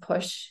willingness to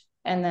push.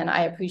 And then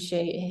I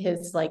appreciate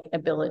his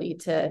ability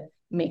to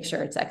make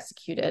sure it's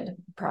executed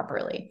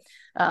properly.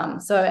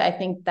 So I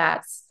think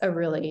that's a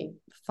really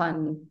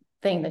fun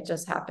thing that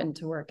just happened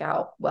to work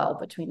out well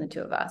between the two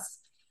of us.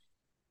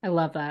 I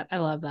love that. I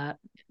love that.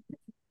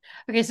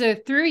 Okay, so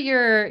through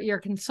your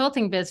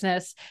consulting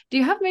business, do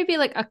you have maybe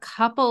like a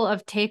couple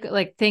of take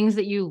like things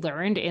that you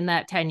learned in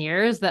that 10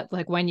 years that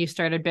like when you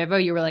started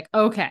Bivo, you were like,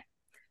 okay,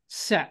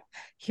 so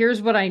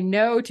here's what I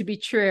know to be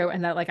true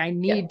and that like I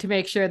Yeah. need to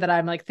make sure that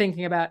I'm like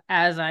thinking about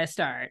as I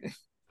start.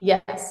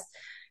 Yes.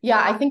 Yeah,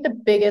 I think the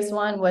biggest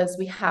one was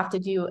we have to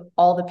do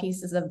all the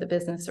pieces of the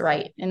business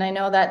right. And I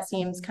know that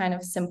seems kind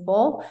of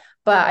simple,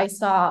 but I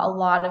saw a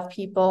lot of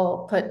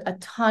people put a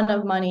ton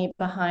of money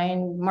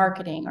behind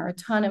marketing or a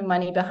ton of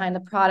money behind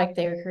the product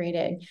they were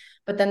creating,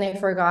 but then they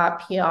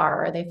forgot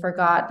PR or they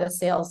forgot the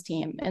sales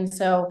team. And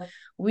so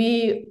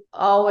we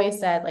always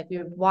said, like, we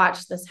would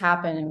watch this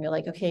happen and we're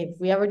like, okay, if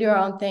we ever do our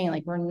own thing,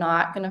 like, we're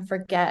not going to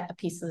forget a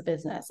piece of the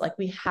business. Like,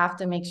 we have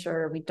to make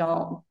sure we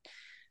don't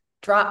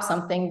drop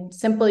something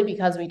simply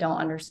because we don't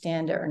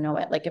understand it or know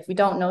it. Like if we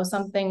don't know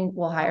something,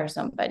 we'll hire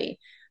somebody.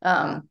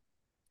 And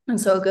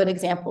so a good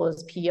example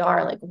is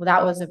PR. Like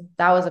that was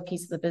a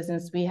piece of the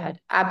business we had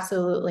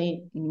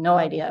absolutely no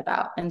idea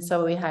about. And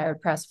so we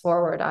hired Press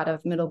Forward out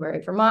of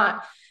Middlebury,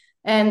 Vermont.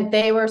 And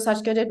they were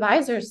such good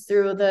advisors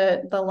through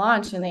the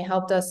launch and they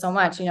helped us so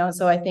much, you know.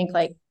 So I think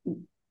like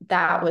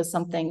that was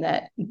something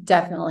that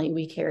definitely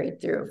we carried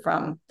through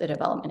from the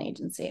development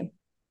agency.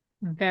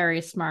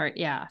 Very smart.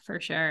 Yeah, for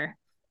sure.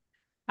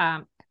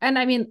 And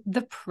I mean,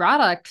 the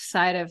product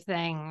side of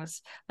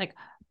things, like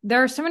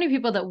there are so many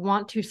people that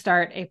want to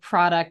start a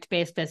product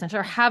based business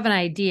or have an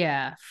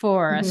idea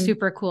for a Mm-hmm.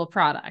 super cool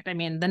product. I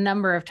mean, the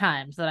number of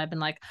times that I've been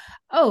like,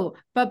 oh,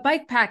 but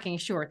bike packing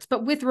shorts,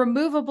 but with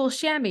removable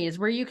chamois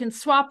where you can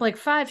swap like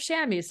 5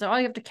 chamois. So all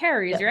you have to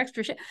carry is Yeah, your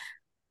extra,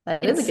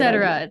 that is a good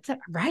idea.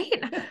 etc.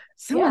 Right?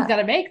 Someone's got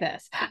Yeah. to make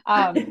this.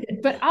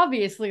 But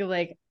obviously,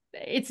 like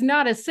it's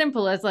not as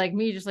simple as like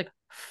me just like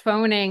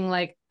phoning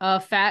like a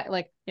fact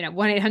like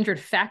 1-800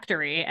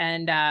 factory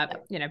and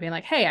being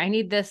like, hey, I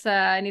need this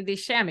I need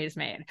these chamois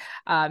made.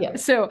 Yeah.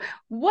 So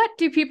what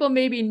do people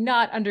maybe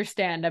not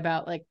understand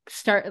about like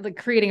start like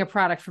creating a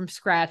product from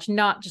scratch,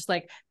 not just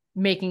like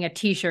making a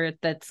t-shirt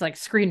that's like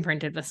screen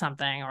printed with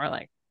something or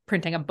like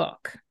printing a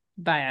book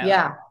by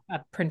Yeah. a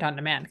print on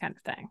demand kind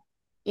of thing.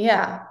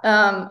 Yeah.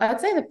 I would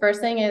say the first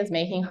thing is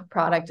making a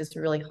product is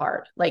really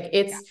hard. Like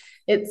Yeah.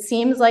 it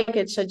seems like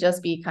it should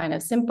just be kind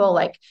of simple.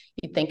 Like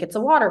you think it's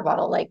a water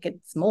bottle, like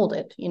it's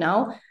molded, you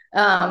know?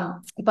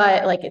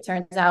 But like it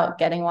turns out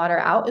getting water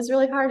out is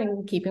really hard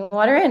and keeping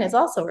water in is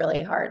also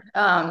really hard.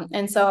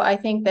 And so I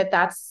think that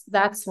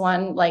that's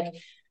one, like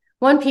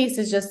one piece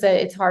is just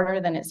that it's harder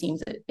than it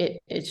seems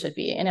it should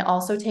be. And it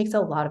also takes a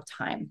lot of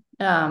time.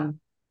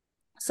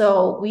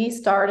 So we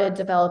started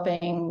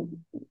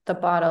developing the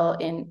bottle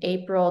in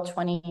April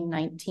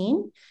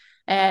 2019,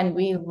 and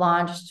we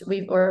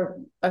were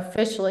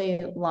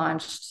officially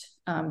launched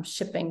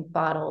shipping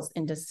bottles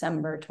in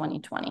December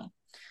 2020.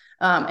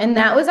 And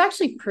that was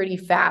actually pretty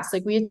fast.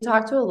 Like we had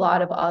talked to a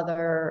lot of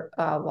other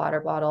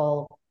water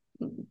bottle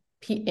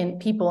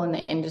people in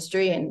the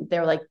industry, and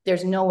they're like,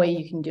 there's no way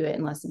you can do it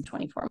in less than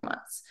 24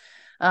 months.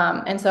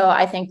 And so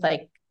I think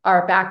like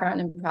our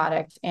background in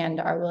product and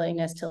our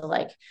willingness to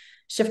like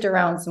shift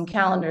around some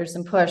calendars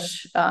and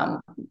push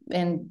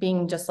and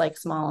being just like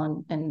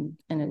small and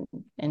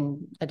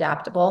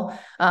adaptable,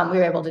 we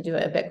were able to do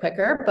it a bit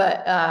quicker.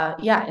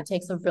 But yeah, it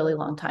takes a really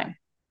long time.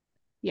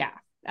 Yeah,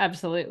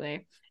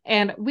 absolutely.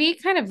 And we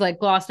kind of like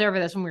glossed over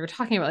this when we were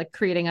talking about like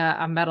creating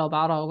a metal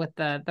bottle with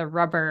the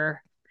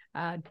rubber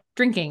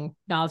drinking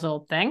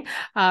nozzle thing.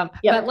 But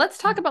Yep. let's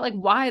talk about like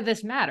why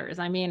this matters.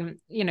 I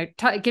mean,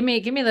 give me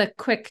the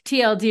quick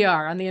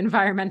TLDR on the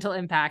environmental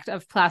impact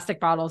of plastic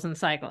bottles and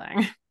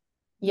cycling.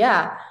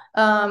 Yeah.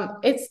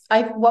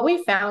 What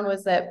we found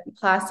was that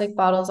plastic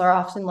bottles are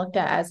often looked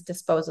at as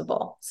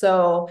disposable.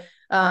 So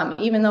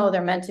even though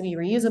they're meant to be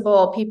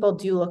reusable, people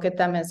do look at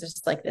them as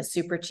just like this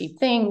super cheap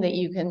thing that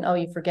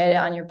you forget it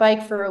on your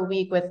bike for a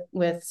week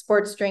with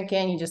sports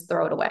drinking, you just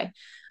throw it away.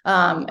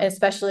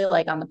 Especially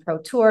like on the pro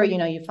tour,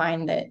 you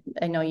find that,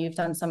 I know you've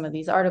done some of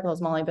these articles,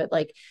 Molly, but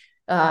like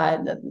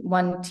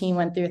one team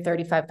went through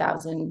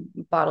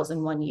 35,000 bottles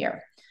in 1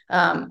 year.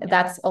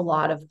 That's a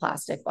lot of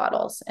plastic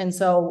bottles. And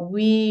so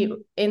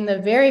in the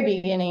very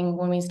beginning,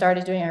 when we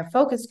started doing our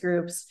focus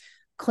groups,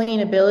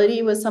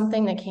 cleanability was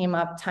something that came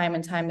up time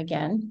and time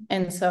again.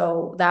 And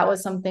so that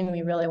was something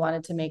we really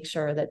wanted to make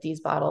sure that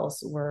these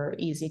bottles were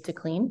easy to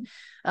clean.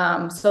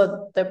 Beyond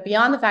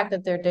the fact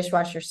that they're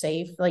dishwasher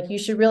safe, like you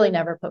should really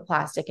never put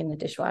plastic in the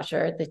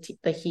dishwasher.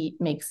 The heat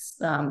makes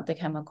the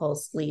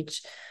chemicals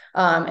leach.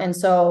 And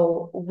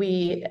so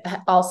we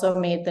also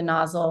made the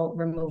nozzle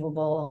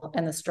removable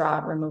and the straw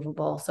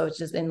removable. So it's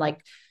just in like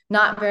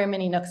not very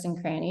many nooks and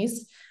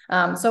crannies.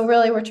 So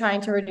really we're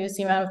trying to reduce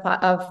the amount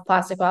of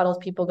plastic bottles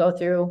people go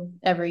through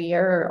every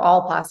year, or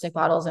all plastic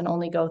bottles, and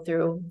only go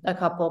through a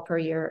couple per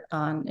year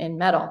in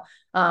metal.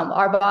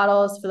 Our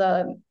bottles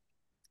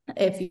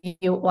if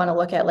you want to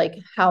look at like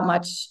how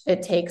much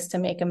it takes to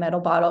make a metal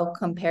bottle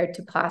compared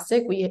to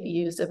plastic, we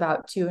used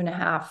about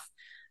 2.5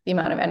 the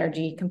amount of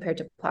energy compared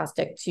to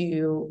plastic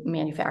to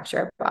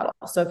manufacture a bottle.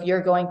 So if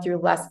you're going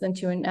through less than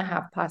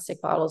 2.5 plastic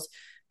bottles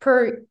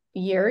per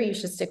year, you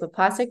should stick with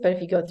plastic. But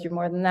if you go through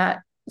more than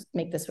that,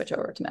 make the switch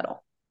over to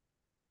metal.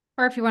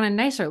 Or if you want a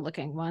nicer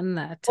looking one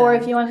that Or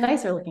if you want a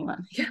nicer looking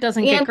one.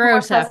 doesn't get And more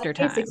gross after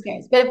pleasant taste time.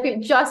 experience. But if you're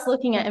just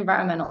looking at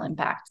environmental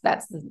impact,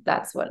 that's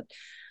what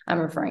I'm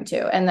referring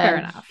to. And Fair then,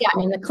 enough. yeah, I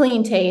mean, the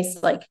clean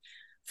taste, like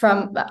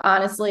from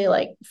honestly,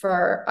 like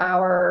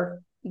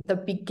for the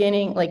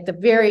beginning, like the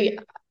very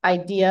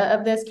idea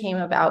of this came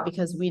about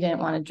because we didn't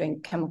want to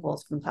drink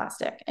chemicals from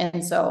plastic.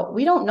 And so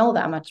we don't know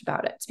that much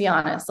about it, to be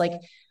honest. Like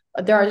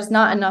there are just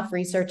not enough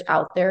research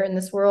out there in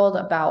this world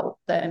about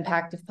the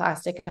impact of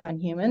plastic on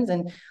humans.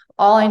 And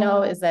all I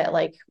know is that,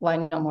 like, well,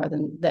 I know more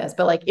than this,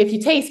 but like if you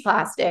taste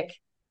plastic,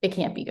 it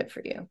can't be good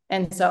for you.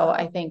 And so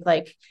I think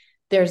like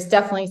there's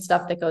definitely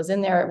stuff that goes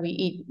in there. We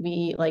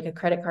eat like a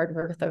credit card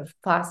worth of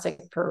plastic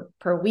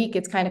per week.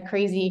 It's kind of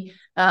crazy.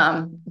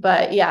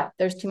 But yeah,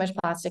 there's too much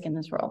plastic in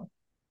this world.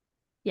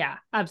 Yeah,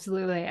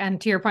 absolutely. And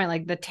to your point,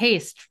 like the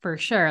taste for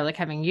sure, like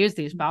having used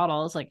these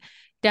bottles, like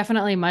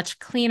definitely much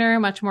cleaner,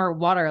 much more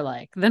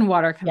water-like than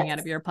water coming out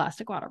of your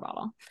plastic water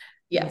bottle.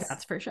 Like, Yes.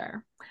 that's for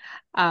sure.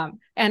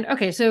 And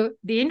okay, so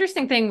the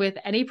interesting thing with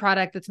any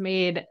product that's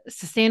made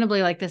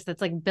sustainably like this,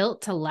 that's like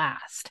built to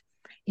last,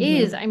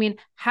 is, I mean,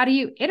 how do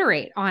you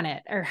iterate on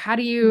it, or how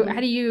do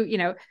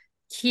you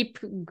keep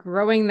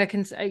growing the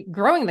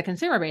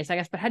consumer base, I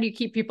guess, but how do you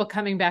keep people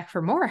coming back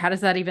for more? How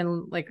does that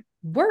even like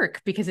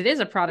work? Because it is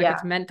a product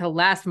that's meant to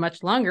last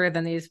much longer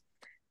than these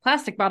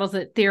plastic bottles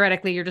that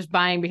theoretically you're just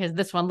buying because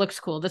this one looks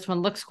cool, this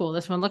one looks cool,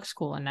 this one looks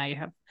cool, and now you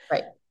have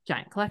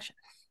giant collection.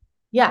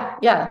 Yeah,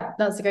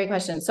 that's a great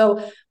question.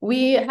 So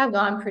we have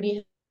gone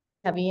pretty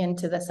heavy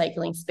into the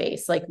cycling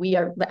space. Like we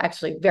are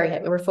actually very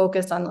heavy. We're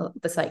focused on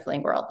the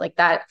cycling world. Like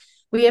that,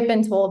 we have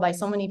been told by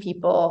so many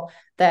people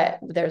that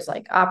there's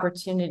like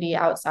opportunity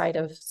outside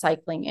of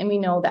cycling. And we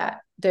know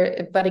that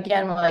there, but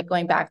again, like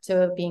going back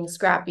to being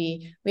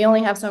scrappy, we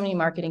only have so many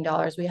marketing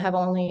dollars. We have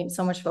only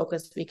so much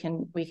focus we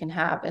can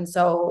have. And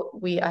so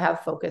we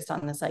have focused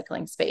on the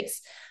cycling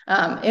space.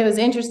 It was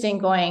interesting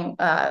going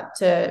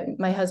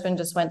my husband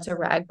just went to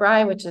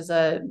RAGBRAI, which is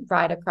a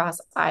ride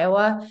across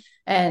Iowa,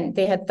 and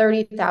they had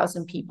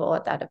 30,000 people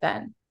at that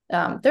event.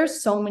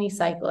 There's so many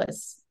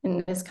cyclists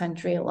in this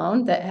country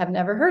alone that have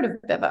never heard of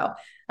Bivo.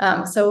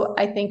 So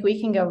I think we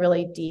can go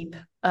really deep.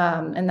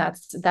 And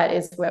that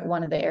is what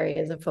one of the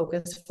areas of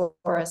focus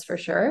for us for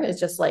sure, is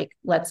just like,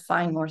 let's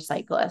find more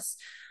cyclists.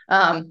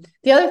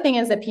 The other thing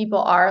is that people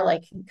are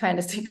like, kind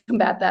of to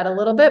combat that a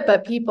little bit,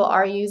 but people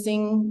are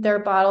using their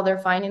bottle. They're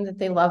finding that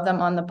they love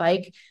them on the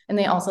bike, and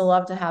they also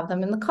love to have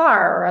them in the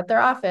car or at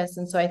their office.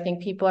 And so I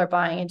think people are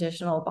buying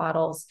additional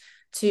bottles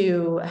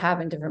to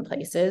have in different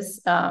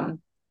places.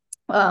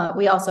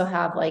 We also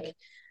have like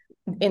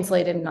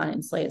insulated and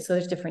non-insulated. So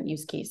there's different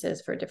use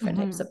cases for different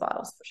types of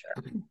bottles for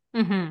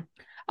sure.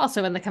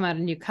 Also, when they come out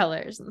in new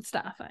colors and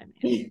stuff, I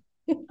mean,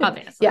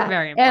 obviously,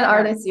 very important. And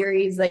artist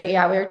series, like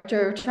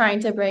we're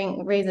trying to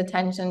raise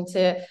attention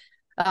to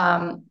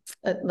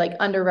like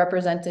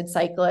underrepresented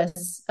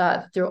cyclists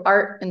through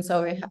art, and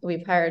so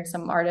we've hired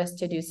some artists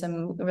to do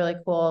some really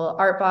cool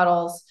art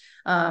bottles,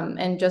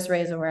 and just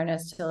raise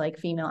awareness to like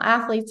female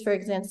athletes. For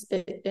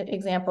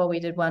example, we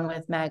did one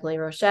with Magali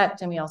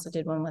Rochette, and we also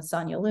did one with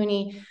Sonia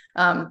Looney,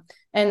 and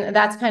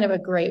that's kind of a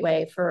great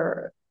way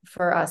for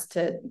us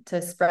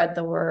to spread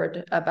the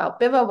word about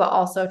Bivo, but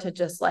also to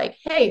just like,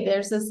 hey,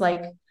 there's this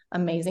like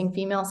amazing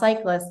female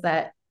cyclist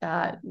that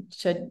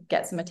should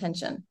get some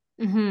attention.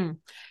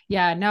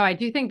 Yeah, no, I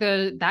do think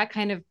that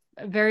kind of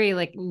very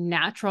like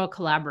natural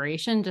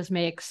collaboration just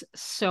makes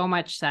so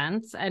much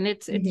sense, and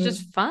it's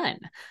just fun.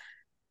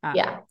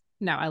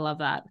 No, I love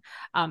that.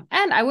 And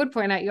I would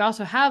point out, you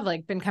also have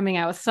like been coming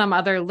out with some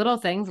other little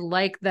things,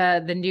 like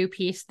the new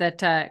piece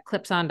that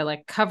clips on to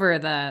like cover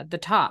the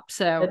top.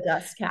 So the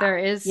dust cap. There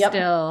is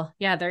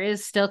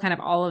still kind of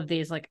all of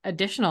these like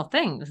additional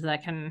things that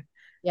you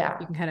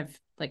can kind of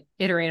like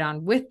iterate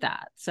on with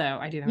that. So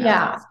I do think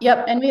that's awesome.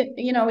 Yep.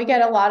 And we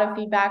get a lot of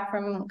feedback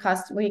from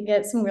we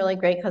get some really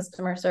great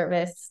customer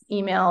service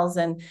emails,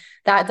 and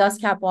that dust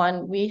cap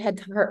one,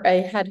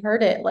 I had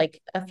heard it like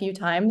a few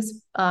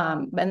times.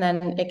 And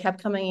then it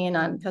kept coming in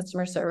on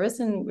customer service,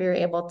 and we were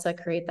able to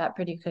create that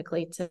pretty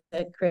quickly to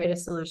create a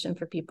solution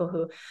for people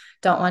who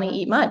don't want to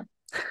eat mud.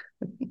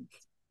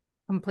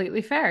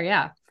 Completely fair.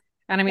 Yeah.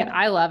 And I mean,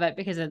 I love it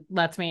because it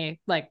lets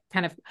me like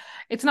kind of,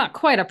 it's not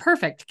quite a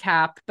perfect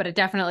cap, but it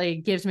definitely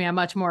gives me a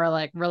much more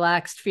like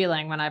relaxed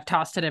feeling when I've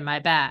tossed it in my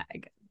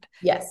bag.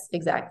 Yes,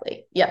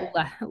 exactly. Yeah.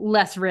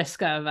 Less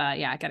risk of,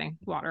 getting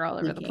water all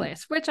over the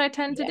place, which I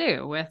tend to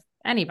do with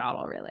any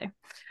bottle, really.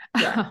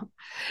 Yeah.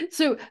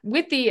 So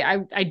with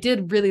I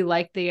did really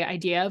like the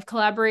idea of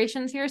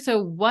collaborations here.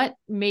 So what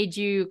made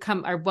you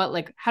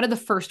how did the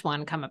first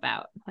one come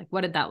about? Like,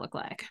 what did that look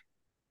like?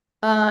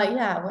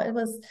 What it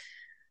was,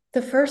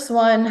 The first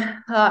one,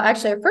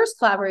 actually, our first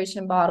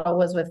collaboration bottle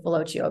was with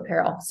Velocio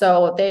Apparel.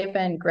 So they've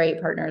been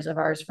great partners of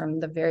ours from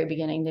the very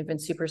beginning. They've been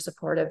super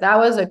supportive. That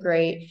was a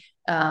great,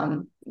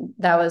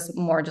 that was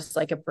more just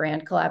like a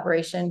brand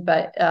collaboration,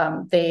 but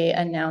they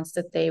announced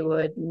that they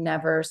would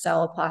never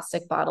sell a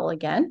plastic bottle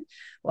again.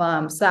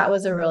 So that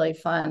was a really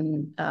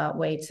fun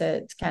way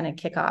to kind of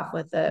kick off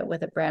with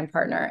a brand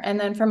partner. And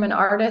then from an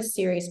artist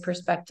series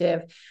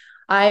perspective,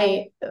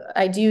 I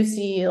I do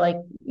see like,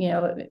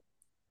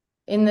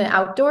 in the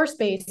outdoor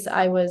space,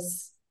 I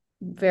was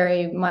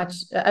very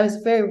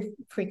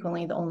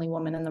frequently the only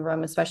woman in the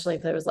room, especially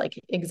if there was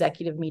like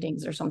executive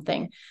meetings or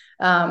something.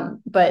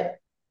 But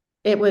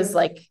it was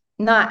like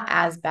not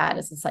as bad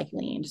as the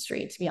cycling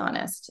industry, to be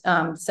honest.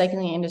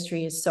 Cycling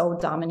industry is so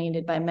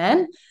dominated by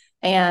men.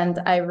 And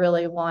I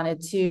really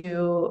wanted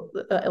to,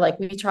 like,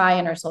 we try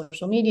in our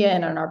social media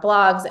and on our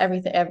blogs,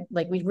 everything,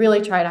 like, we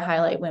really try to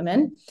highlight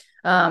women,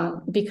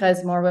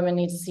 because more women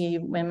need to see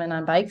women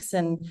on bikes.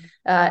 And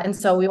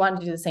so we wanted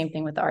to do the same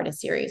thing with the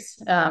artist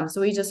series. So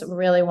we just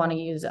really want to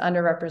use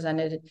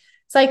underrepresented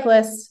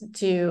cyclists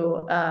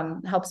to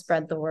help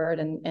spread the word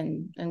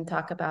and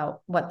talk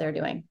about what they're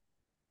doing.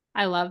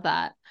 I love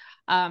that.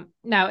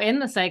 Now in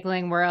the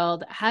cycling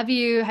world, have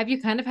you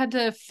kind of had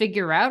to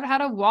figure out how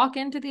to walk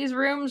into these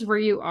rooms where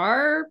you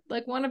are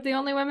like one of the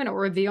only women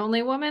or the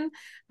only woman?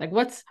 Like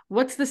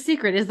what's the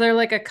secret? Is there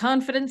like a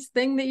confidence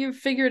thing that you've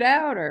figured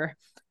out, or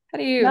how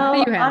do No,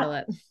 you handle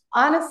it?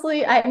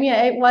 honestly, I mean,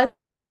 it was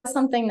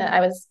something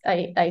that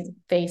I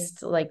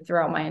faced like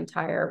throughout my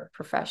entire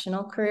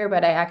professional career,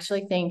 but I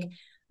actually think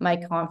my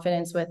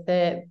confidence with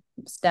it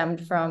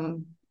stemmed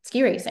from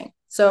ski racing.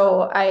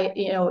 So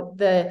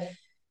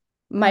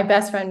my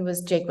best friend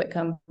was Jake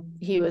Whitcomb.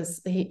 He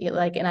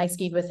like, and I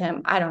skied with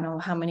him. I don't know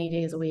how many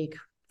days a week,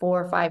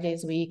 4 or 5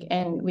 days a week.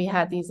 And we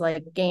had these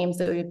like games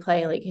that we would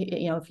play. Like,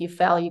 if you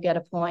fell, you get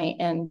a point,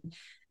 and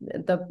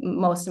the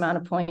most amount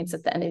of points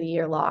at the end of the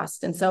year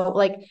lost. And so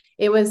like,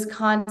 it was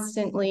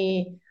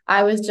constantly,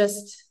 I was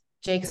just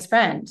Jake's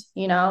friend,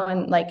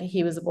 and like,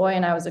 he was a boy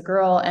and I was a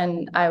girl,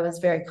 and I was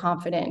very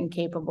confident and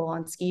capable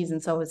on skis.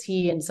 And so was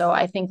he. And so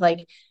I think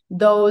like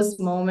those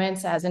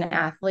moments as an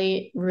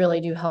athlete really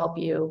do help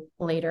you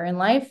later in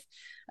life.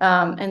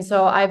 And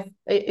so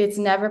it's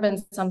never been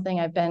something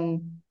I've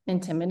been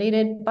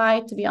intimidated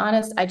by, to be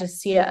honest. I just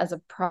see it as a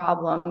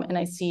problem, and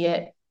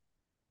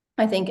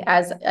I think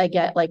as I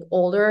get like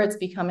older, it's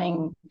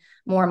becoming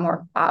more and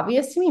more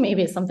obvious to me.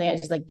 Maybe it's something I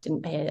just like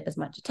didn't pay as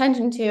much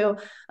attention to.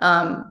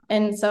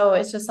 And so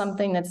it's just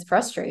something that's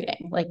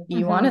frustrating. Like,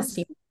 you want to Mm-hmm.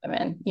 see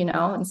women,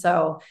 and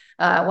so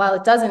while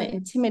it doesn't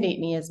intimidate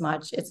me as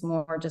much, it's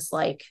more just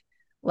like,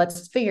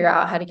 let's figure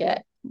out how to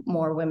get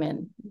more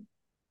women.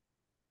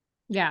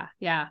 Yeah,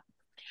 yeah.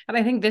 And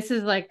I think this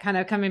is like kind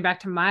of coming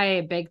back to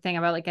my big thing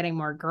about like getting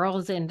more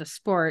girls into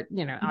sport.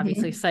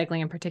 Obviously Mhm.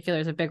 cycling in particular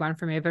is a big one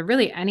for me, but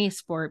really any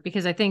sport,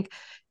 because I think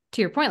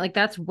to your point, like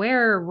that's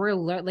where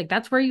like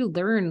that's where you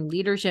learn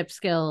leadership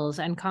skills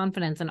and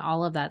confidence and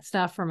all of that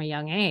stuff from a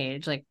young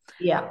age. Like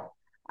Yeah.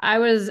 I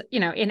was,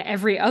 in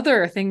every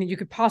other thing that you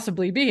could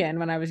possibly be in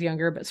when I was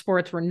younger, but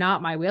sports were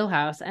not my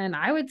wheelhouse. And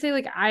I would say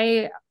like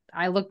I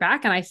look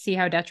back and I see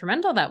how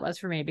detrimental that was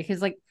for me,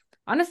 because like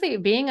honestly,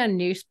 being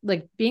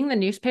being the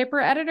newspaper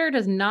editor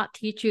does not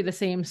teach you the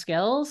same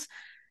skills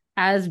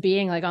as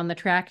being like on the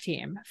track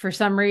team. For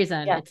some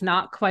reason, Yeah. it's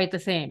not quite the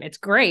same. It's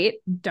great,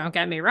 don't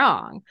get me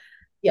wrong,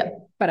 Yeah.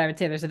 but I would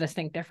say there's a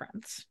distinct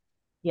difference.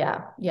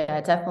 Yeah. Yeah.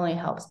 It definitely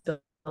helps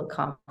build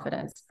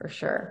confidence for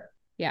sure.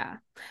 Yeah.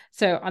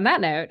 So on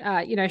that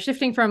note,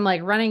 shifting from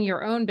like running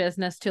your own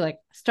business to like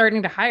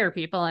starting to hire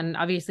people, and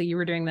obviously you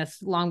were doing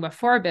this long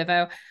before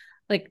Bivo,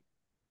 like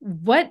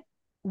what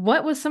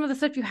what was some of the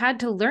stuff you had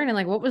to learn, and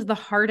like what was the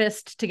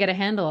hardest to get a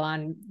handle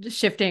on,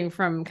 shifting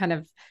from kind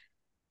of,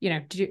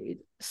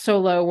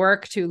 solo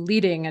work to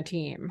leading a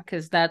team?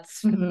 Because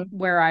that's Mhm.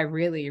 where I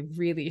really,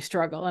 really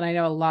struggle. And I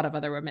know a lot of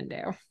other women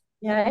do.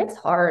 Yeah, it's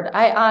hard.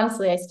 I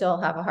still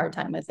have a hard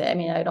time with it. I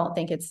mean, I don't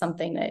think it's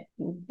something that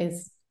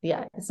is,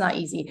 yeah, it's not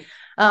easy.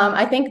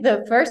 I think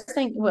the first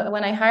thing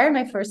when I hired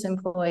my first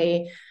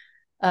employee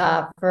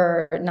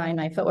for Nine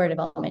My Footwear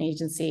Development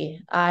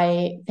Agency,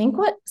 I think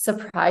what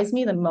surprised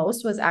me the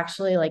most was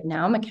actually like,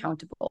 now I'm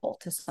accountable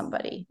to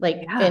somebody.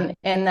 Like, Yeah.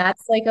 and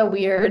that's like a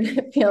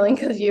weird feeling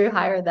because you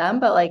hire them,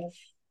 but like,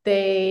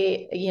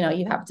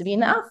 you have to be in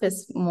the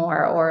office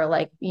more, or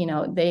like, you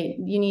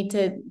need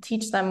to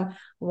teach them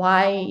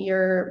why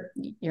you're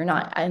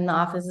not in the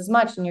office as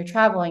much and you're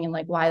traveling, and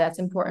like why that's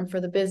important for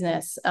the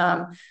business.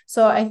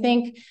 So I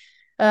think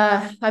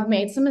I've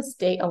made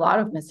a lot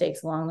of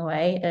mistakes along the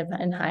way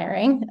in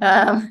hiring.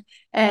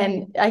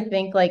 And I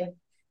think like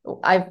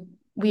I've,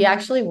 we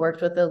actually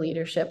worked with a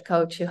leadership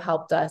coach who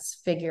helped us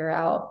figure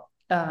out,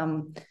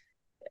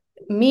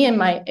 me and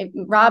my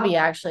Robbie,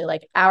 actually,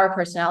 like our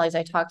personalities.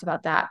 I talked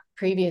about that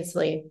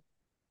previously,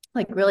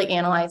 like really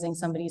analyzing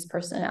somebody's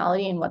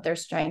personality and what their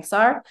strengths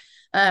are.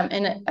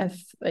 And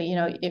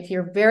if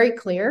you're very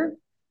clear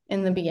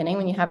in the beginning,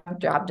 when you have a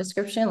job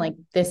description, like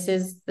this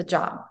is the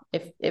job.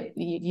 If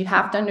you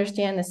have to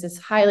understand, this is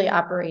highly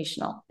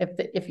operational.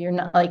 If you're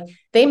not like,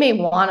 they may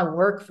want to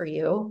work for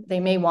you, they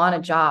may want a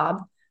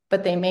job,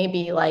 but they may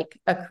be like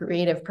a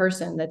creative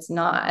person that's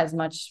not as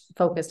much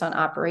focused on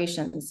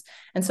operations.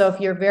 And so if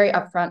you're very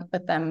upfront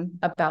with them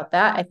about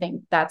that, I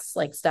think that's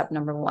like step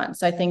number one.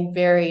 So I think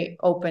very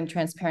open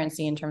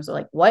transparency in terms of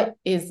like, what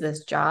is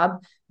this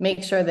job?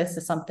 Make sure this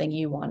is something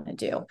you want to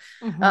do.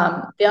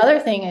 The other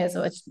thing is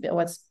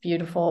what's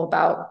beautiful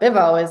about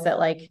Bivo is that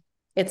like,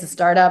 it's a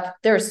startup.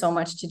 There's so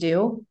much to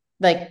do.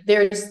 Like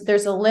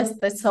there's a list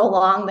that's so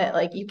long that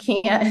like you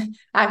can't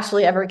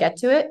actually ever get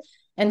to it.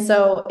 And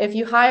so if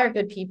you hire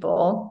good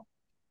people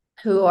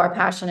who are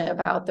passionate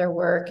about their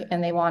work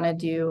and they want to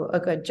do a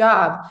good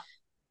job,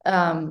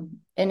 and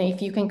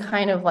if you can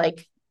kind of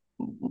like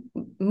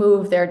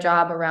move their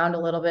job around a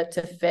little bit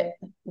to fit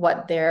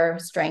what their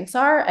strengths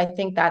are, I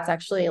think that's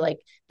actually like,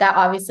 that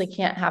obviously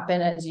can't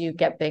happen as you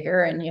get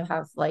bigger and you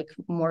have like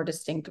more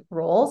distinct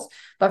roles.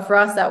 But for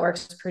us, that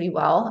works pretty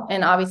well.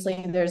 And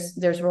obviously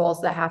there's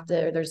roles that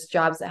there's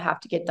jobs that have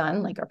to get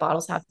done. Like our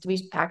bottles have to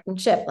be packed and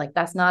shipped. Like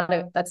that's not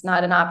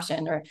an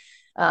option. Or,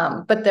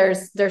 but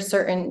there's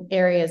certain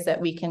areas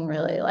that we can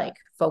really like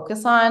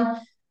focus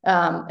on.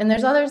 And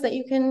there's others that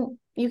you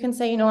can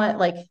say, you know what,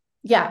 like,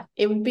 yeah,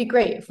 it would be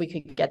great if we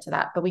could get to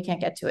that, but we can't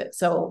get to it.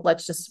 So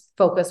let's just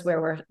focus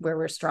where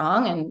we're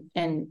strong,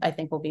 and I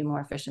think we'll be more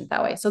efficient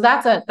that way. So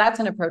that's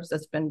an approach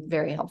that's been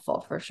very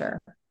helpful for sure.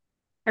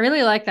 I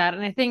really like that.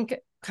 And I think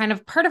kind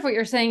of part of what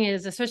you're saying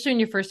is, especially when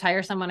you first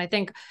hire someone, I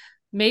think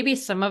maybe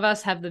some of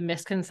us have the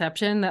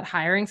misconception that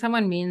hiring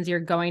someone means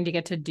you're going to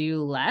get to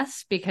do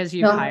less because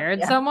you've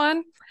hired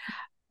someone.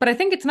 But I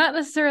think it's not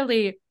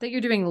necessarily that you're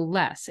doing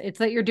less. It's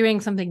that you're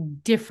doing something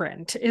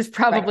different is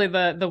probably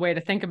the way to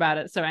think about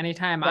it. So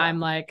anytime I'm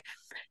like,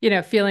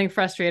 feeling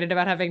frustrated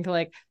about having to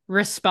like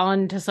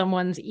respond to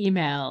someone's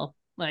email,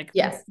 like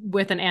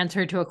with an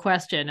answer to a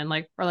question and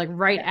like, or like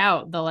write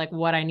out the, like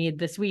what I need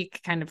this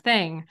week kind of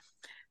thing.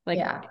 Like,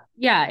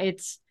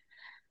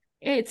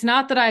 it's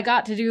not that I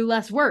got to do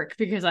less work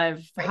because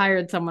I've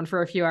hired someone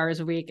for a few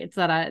hours a week. It's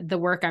that the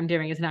work I'm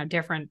doing is now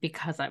different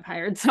because I've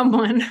hired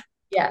someone.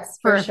 Yes,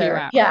 for a few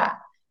hours. Yeah.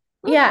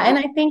 Yeah. And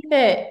I think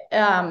that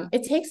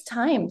it takes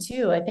time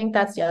too. I think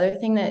that's the other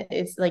thing, that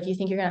it's like, you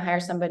think you're going to hire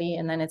somebody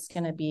and then it's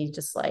going to be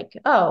just like,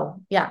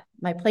 oh yeah,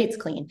 my plate's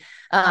clean.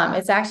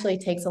 It actually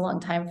takes a long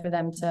time for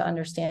them to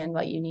understand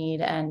what you need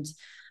and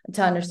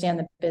to understand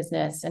the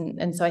business.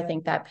 And so I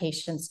think that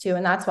patience too.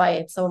 And that's why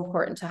it's so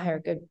important to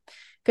hire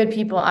good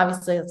people.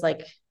 Obviously it's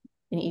like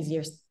an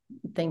easier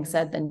thing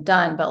said than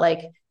done, but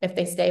like if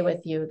they stay with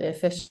you, the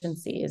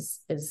efficiency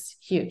is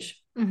huge.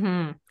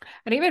 And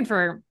even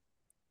for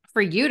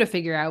you to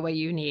figure out what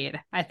you need,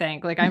 I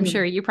think, like, I'm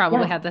sure you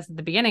probably had this at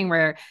the beginning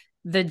where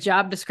the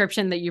job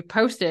description that you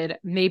posted,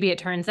 maybe it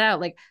turns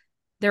out like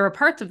there were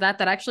parts of that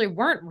actually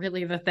weren't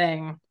really the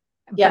thing.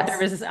 But there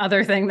was this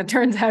other thing that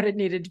turns out it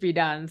needed to be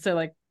done. So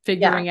like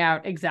figuring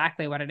out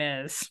exactly what it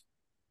is.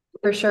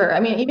 For sure.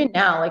 I mean, even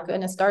now, like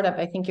in a startup,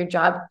 I think your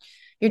job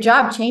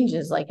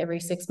changes like every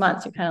 6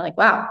 months. You're kind of like,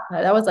 wow,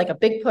 that was like a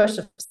big push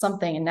of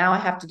something. And now I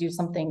have to do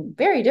something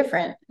very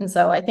different. And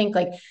so I think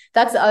like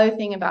that's the other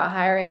thing about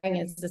hiring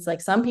is it's like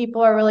some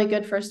people are really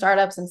good for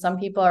startups and some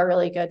people are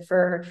really good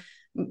for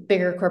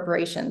bigger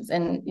corporations,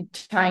 and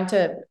trying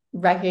to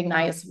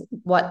recognize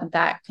what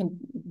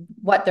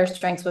their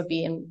strengths would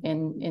be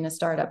in a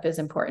startup is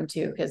important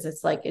too. Because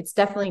it's like, it's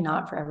definitely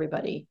not for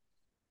everybody.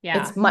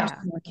 Yeah. It's much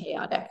more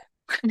chaotic.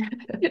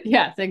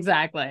 Yes,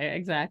 exactly.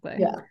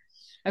 Yeah.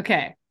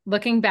 Okay.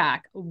 Looking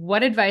back,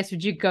 what advice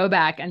would you go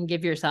back and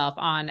give yourself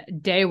on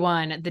day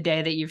one, the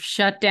day that you've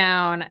shut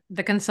down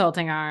the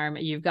consulting arm,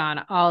 you've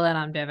gone all in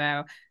on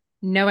Bivo,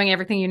 knowing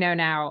everything you know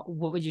now,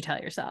 what would you tell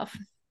yourself?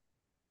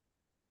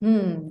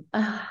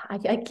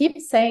 I keep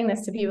saying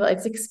this to people.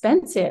 It's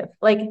expensive.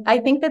 Like, I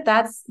think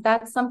that's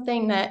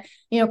something that,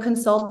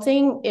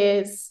 consulting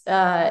is,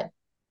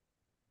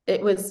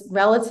 it was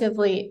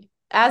relatively,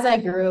 as I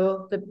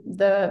grew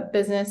the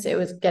business, it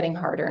was getting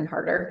harder and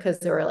harder because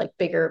there were like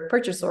bigger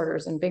purchase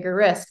orders and bigger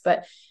risk.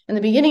 But in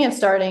the beginning of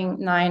starting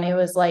Nine, it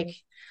was like,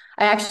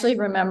 I actually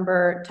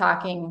remember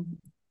talking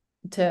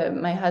to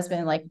my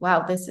husband, like,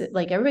 wow, this is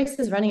like, everybody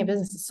says running a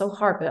business is so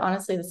hard, but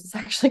honestly, this is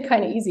actually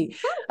kind of easy.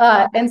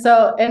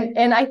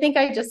 And I think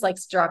I just like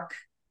struck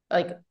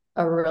like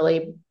a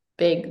really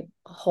big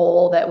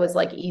hole that was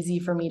like easy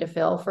for me to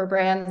fill for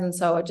brands. And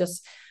so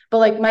but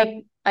like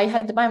I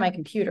had to buy my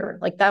computer.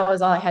 Like that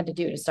was all I had to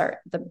do to start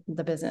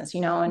the business,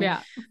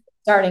 and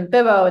starting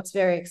Bivo, it's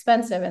very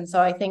expensive. And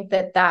so I think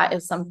that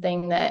is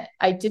something that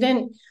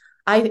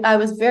I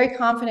was very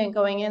confident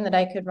going in that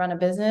I could run a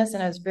business,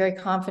 and I was very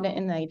confident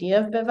in the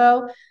idea of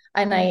Bivo.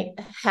 And I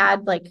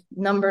had like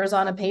numbers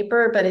on a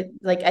paper, but it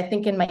like, I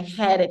think in my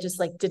head, it just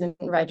like didn't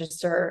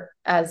register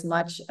as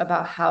much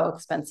about how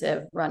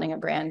expensive running a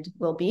brand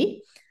will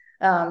be.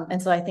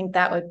 And so I think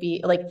that would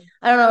be like,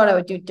 I don't know what I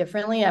would do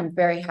differently. I'm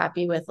very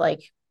happy with like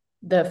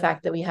the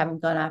fact that we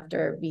haven't gone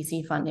after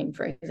VC funding,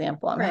 for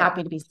example. I'm Right.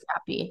 happy to be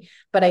scrappy,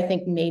 but I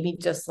think maybe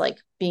just like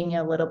being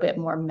a little bit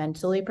more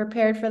mentally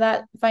prepared for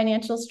that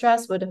financial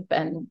stress would have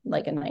been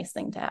like a nice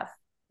thing to have.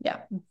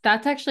 Yeah.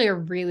 That's actually a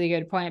really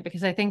good point,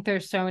 because I think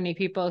there's so many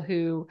people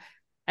who,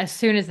 as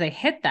soon as they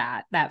hit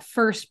that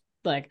first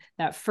big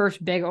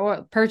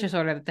purchase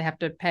order that they have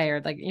to pay,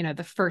 or like,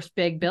 the first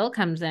big bill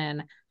comes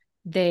in,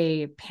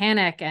 they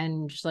panic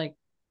and just like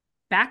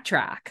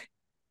backtrack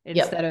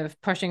instead Yep.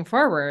 of pushing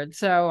forward.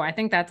 So I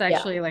think that's Yeah.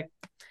 actually like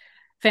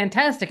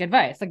fantastic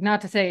advice. Like,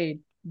 not to say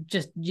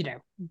just,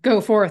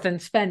 go forth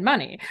and spend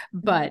money,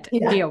 but be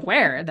Yeah.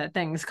 aware that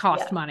things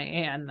cost Yeah.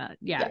 money, and that,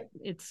 Yeah.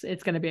 it's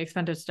going to be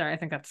expensive to start. I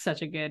think that's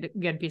such a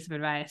good piece of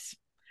advice.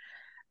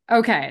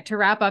 Okay, to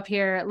wrap up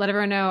here, let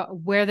everyone know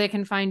where they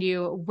can find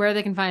you, where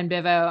they can find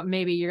Bivo,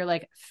 maybe your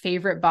like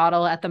favorite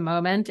bottle at the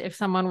moment, if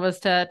someone was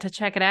to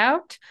check it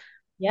out.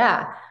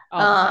 Yeah.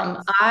 All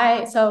the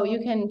things. So you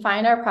can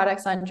find our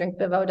products on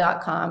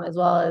drinkbivo.com, as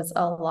well as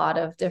a lot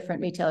of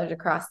different retailers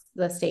across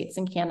the States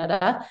and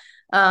Canada.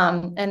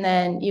 And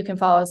then you can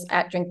follow us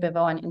at drinkbivo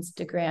on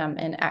Instagram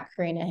and at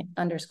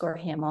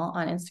Carina_Hamel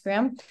on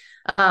Instagram.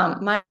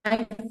 My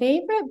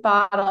favorite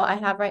bottle I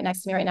have right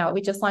next to me right now, we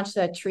just launched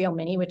a Trio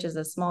Mini, which is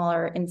a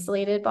smaller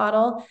insulated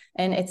bottle,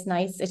 and it's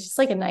nice. It's just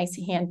like a nice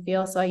hand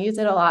feel. So I use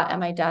it a lot at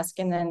my desk,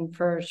 and then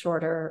for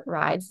shorter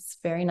rides, it's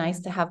very nice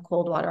to have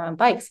cold water on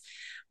bikes.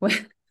 When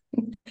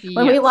we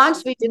Yes.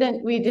 launched,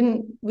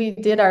 we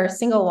did our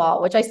single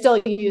wall, which I still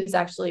use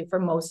actually for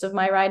most of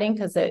my riding,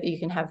 because you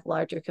can have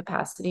larger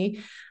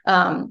capacity.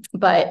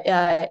 But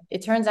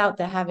it turns out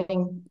that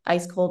having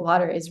ice cold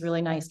water is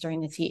really nice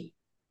during this heat.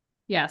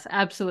 Yes,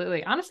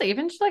 absolutely. Honestly,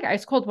 even just like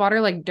ice cold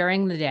water, like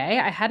during the day,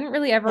 I hadn't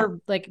really ever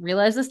like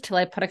realized this till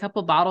I put a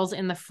couple bottles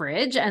in the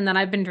fridge, and then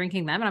I've been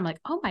drinking them, and I'm like,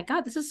 oh my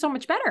God, this is so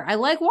much better. I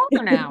like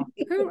water now.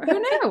 Who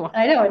knew?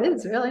 I know, it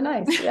is really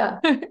nice. Yeah.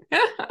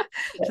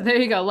 So there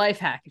you go. Life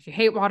hack. If you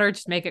hate water,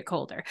 just make it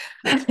colder.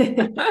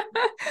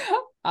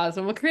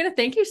 Awesome. Well, Carina,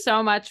 thank you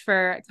so much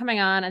for coming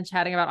on and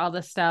chatting about all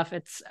this stuff.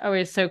 It's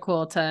always so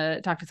cool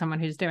to talk to someone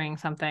who's doing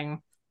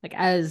something like,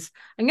 as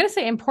I'm going to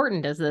say,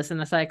 important as this in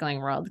the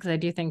cycling world, because I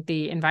do think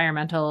the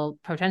environmental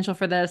potential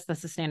for this, the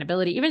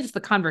sustainability, even just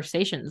the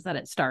conversations that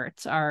it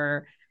starts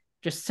are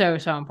just so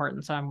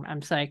important. So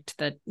I'm psyched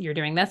that you're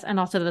doing this, and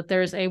also that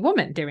there's a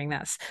woman doing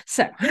this.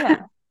 So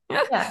Yeah.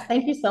 Yeah.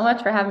 Thank you so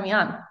much for having me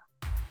on.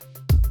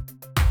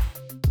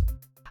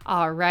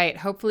 all right.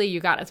 Hopefully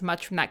you got as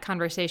much from that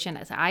conversation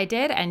as I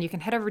did. And you can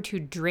head over to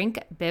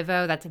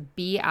drinkbivo, that's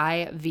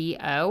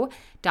BIVO.com,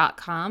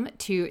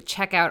 to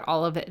check out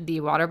all of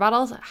the water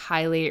bottles.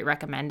 Highly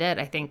recommend it.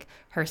 I think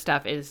her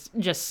stuff is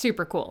just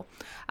super cool.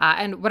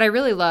 And what I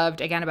really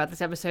loved, again, about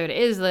this episode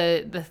is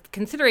the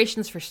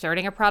considerations for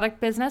starting a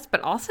product business,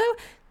 but also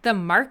the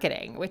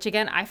marketing, which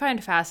again, I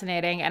find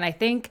fascinating. And I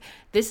think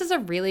this is a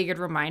really good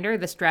reminder,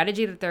 the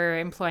strategy that they're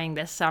employing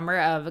this summer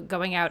of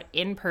going out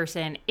in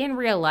person, in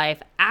real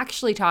life,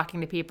 actually talking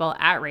to people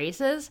at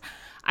races.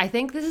 I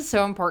think this is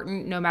so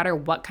important no matter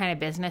what kind of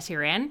business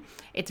you're in.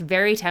 It's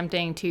very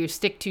tempting to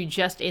stick to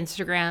just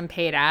Instagram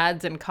paid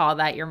ads and call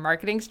that your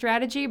marketing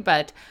strategy.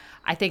 But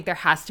I think there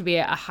has to be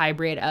a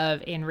hybrid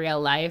of in real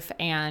life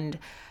and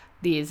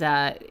these,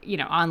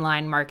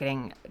 online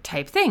marketing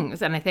type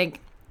things. And I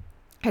think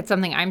it's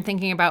something I'm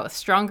thinking about with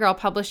Strong Girl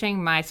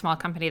Publishing, my small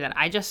company that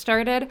I just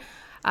started.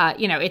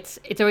 It's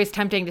always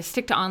tempting to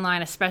stick to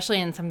online, especially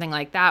in something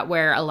like that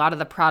where a lot of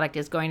the product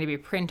is going to be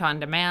print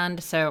on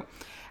demand. So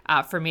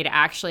for me to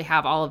actually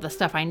have all of the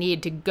stuff I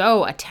need to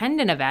go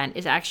attend an event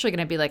is actually going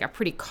to be like a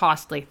pretty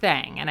costly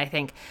thing. And I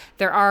think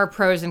there are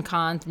pros and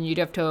cons, and you'd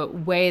have to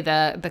weigh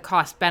the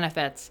cost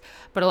benefits.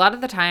 But a lot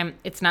of the time,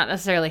 it's not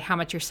necessarily how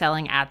much you're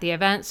selling at the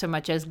event so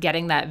much as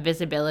getting that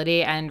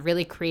visibility and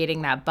really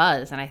creating that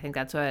buzz. And I think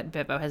that's what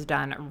Bivo has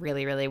done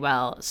really, really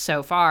well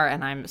so far.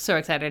 And I'm so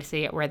excited to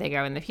see where they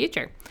go in the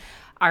future.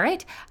 All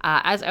right.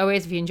 As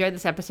always, if you enjoyed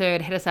this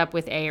episode, hit us up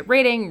with a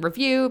rating,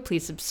 review.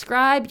 Please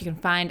subscribe. You can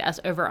find us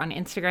over on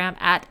Instagram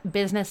at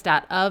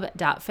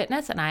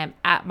business.of.fitness. And I am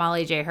at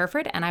Molly J.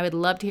 Herford. And I would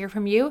love to hear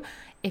from you.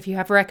 If you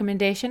have a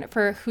recommendation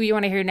for who you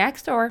want to hear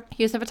next, or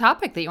you just have a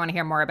topic that you want to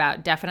hear more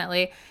about,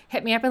 definitely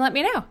hit me up and let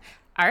me know.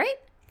 All right.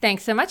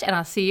 Thanks so much. And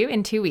I'll see you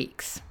in 2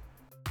 weeks.